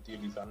mention what the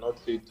deal is, and not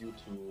say due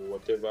to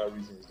whatever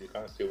reasons they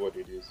can't say what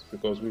it is,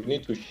 because we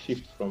need to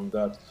shift from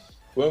that.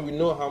 When we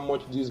know how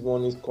much this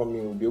money is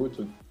coming, we'll be able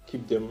to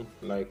keep them,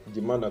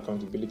 demand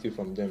accountability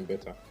from them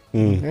better.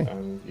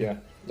 And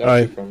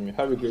that's it from me.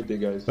 Have a great day,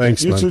 guys.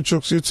 Thanks, you man. too,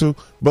 Chooks, you too.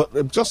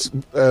 But just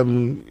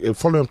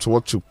following up to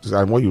what Chooks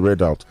and what you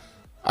read out,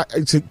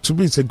 to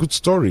me, it's a good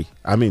story.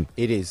 I mean,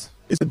 it is.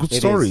 It's a good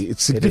story.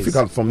 It's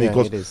significant for me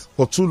because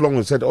for too long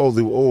we said,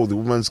 the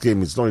women's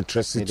game is not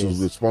interesting to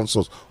the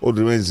sponsors.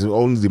 Only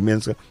the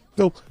men's game.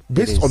 No,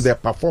 based on their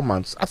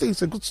performance, I think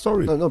it's a good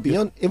story. No,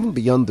 beyond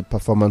the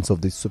performance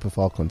of the Super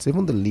Falcons,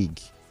 even the league,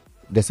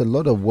 there's a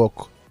lot of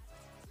work,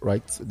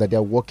 right, that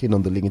they're working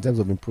on the league in terms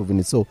of improving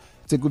it. So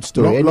it's a good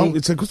story.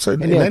 It's a good story.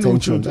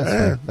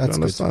 That's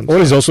understand.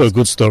 What is also a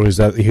good story is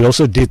that he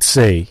also did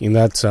say in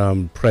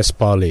that press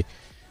parley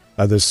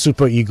that the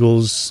Super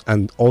Eagles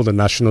and all the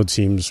national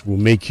teams will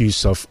make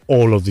use of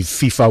all of the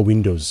FIFA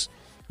windows.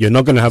 You're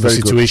not going to have a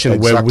situation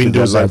where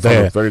windows are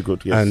there, very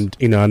good, yes.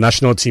 And our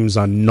national teams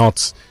are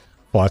not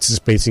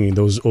participating in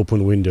those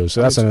open windows.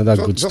 So that's another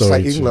good story. Just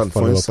like England,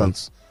 for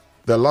instance,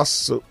 the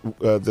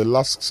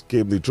last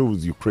game they drew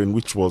with Ukraine,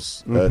 which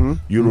was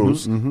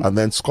Euros, and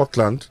then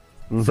Scotland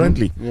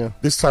friendly. Yeah.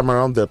 This time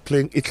around, they're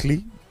playing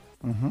Italy.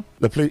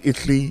 They're playing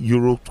Italy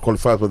Euro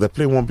qualifiers, but they're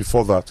playing one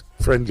before that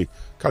friendly.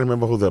 Can't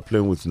remember who they're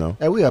playing with now.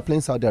 We are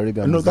playing Saudi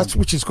Arabia. No, that's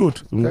which is good.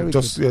 Which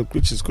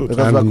is good.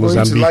 Because and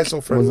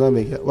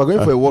Mozambique. We're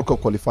going for a World Cup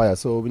qualifier,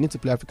 so we need to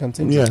play African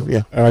teams.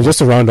 Just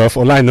to round off,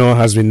 Olaino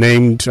has been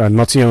named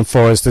Nottingham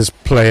Forest's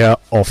Player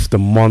of the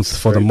Month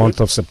for the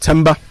month of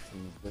September.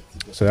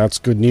 So that's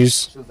good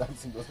news.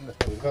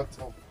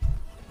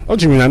 What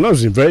do you mean? I know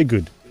it's been very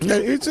good. Yeah,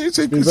 it's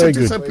a very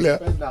good. player.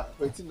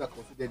 For a team that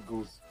considered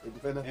goals,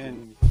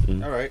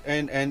 all right,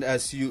 and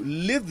as you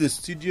leave the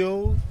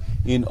studio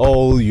in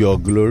all your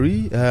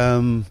glory,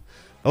 I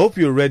hope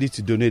you're ready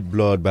to donate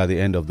blood by the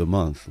end of the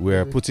month.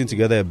 We're putting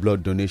together a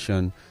blood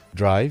donation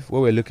drive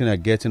where we're looking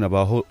at getting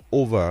about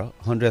over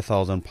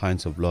 100,000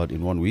 pints of blood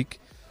in 1 week.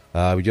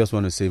 We just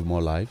want to save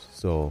more lives,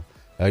 so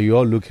you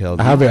all look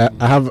healthy. I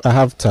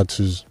have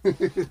tattoos.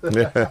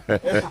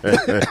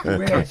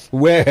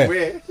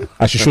 Where?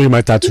 I should show you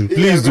my tattoo.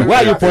 Please do.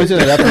 Why are you pointing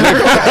at that?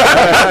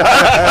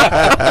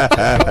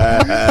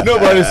 No,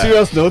 but on a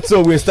serious note,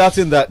 so we're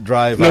starting that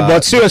drive. No,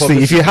 but seriously,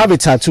 if you have a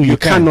tattoo, you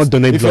cannot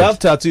donate blood. If you have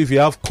tattoo, if you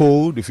have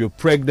cold, if you're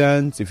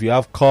pregnant, if you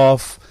have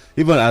cough,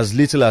 even as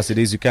little as it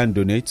is, you can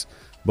donate.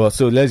 But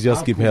so let's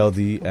just keep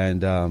healthy.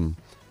 And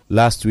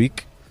last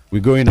week,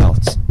 we're going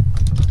out.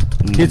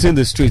 Hitting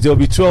the streets. There'll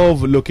be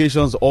 12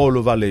 locations all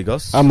over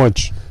Lagos. How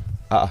much?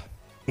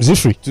 Is it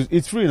free?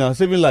 It's free now.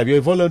 Saving life. You're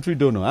a voluntary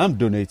donor. I'm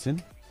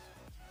donating.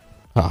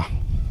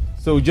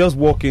 So just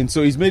walk in.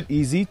 So it's made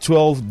easy.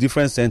 12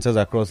 different centers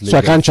across Lagos. So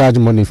I can't charge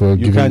money for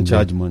you can't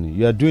charge money.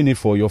 You are doing it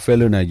for your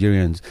fellow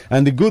Nigerians.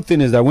 And the good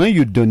thing is that when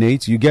you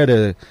donate, you get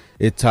a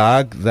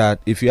tag that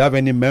if you have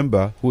any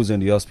member who's in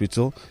the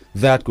hospital,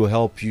 that could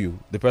help you.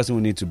 The person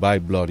who needs to buy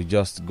blood, it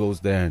just goes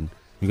there, and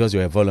because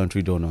you're a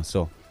voluntary donor,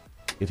 so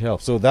it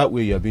helps. So that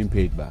way you're being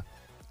paid back.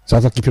 So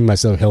after keeping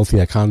myself healthy,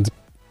 I can't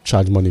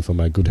charge money for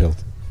my good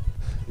health.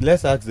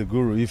 Let's ask the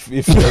guru if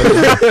in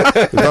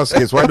that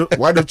case,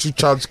 why don't you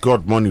charge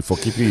God money for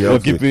keeping you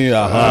healthy? For keeping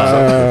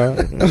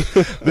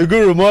the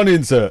guru,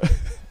 morning, sir.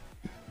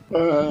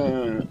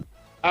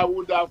 I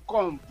would have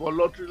come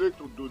voluntarily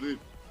to donate,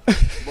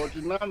 but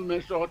you now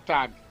mention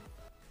tag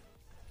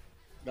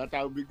that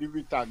I will be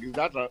giving tag. Is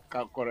that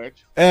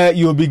correct?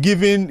 You'll be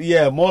giving,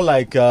 more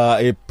like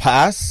a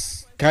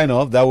pass, kind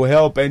of, that will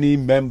help any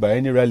member,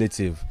 any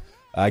relative,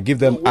 give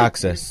them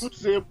access.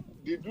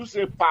 Did you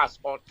say pass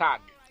or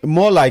tag?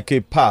 More like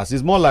a pass.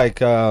 It's more like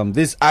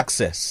this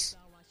access.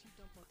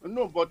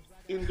 No, but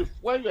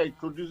when you are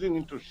introducing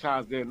into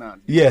SHARS there now.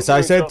 Yes,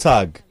 I said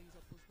tag.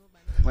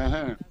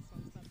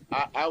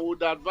 I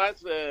would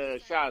advise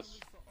SHARS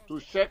to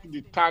check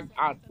the tag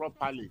out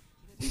properly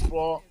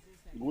before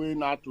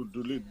going out to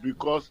delete,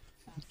 because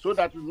so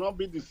that it will not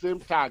be the same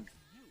tag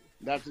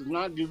that is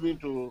now given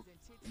to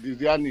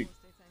Diziani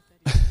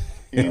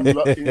in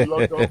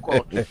London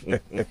court.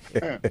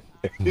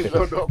 In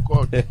London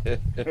court.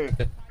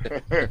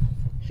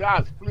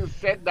 Charles, please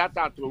check that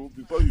out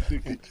before you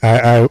take it.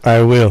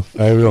 I will.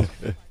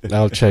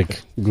 I'll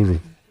check, Guru.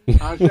 And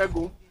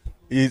Shegun?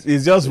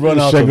 He's just run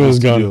out of the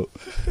studio.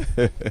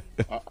 Okay.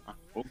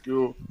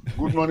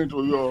 Good morning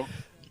to you all.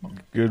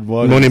 Good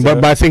morning.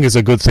 But I think it's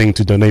a good thing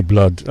to donate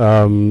blood.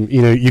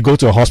 You go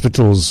to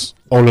hospitals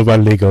all over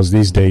Lagos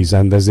these days,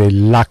 and there's a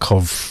lack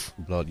of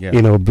blood. Yeah.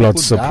 Blood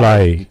people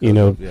supply.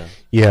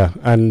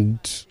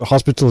 And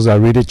hospitals are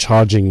really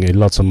charging a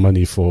lot of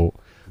money for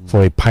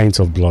a pint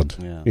of blood.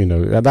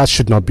 Yeah. That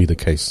should not be the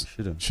case.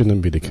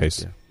 Shouldn't be the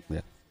case.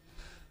 Yeah.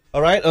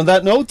 All right. On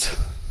that note,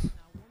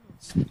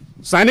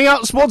 signing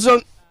out, Sports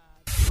Zone.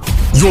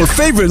 Your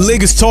favorite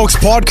Lagos Talks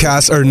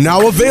podcasts are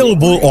now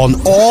available on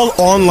all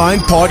online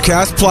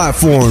podcast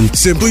platforms.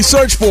 Simply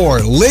search for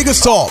Lagos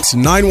Talks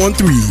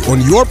 913 on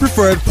your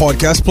preferred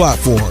podcast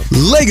platform.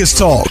 Lagos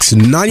Talks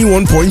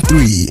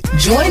 91.3.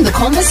 Join the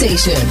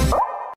conversation.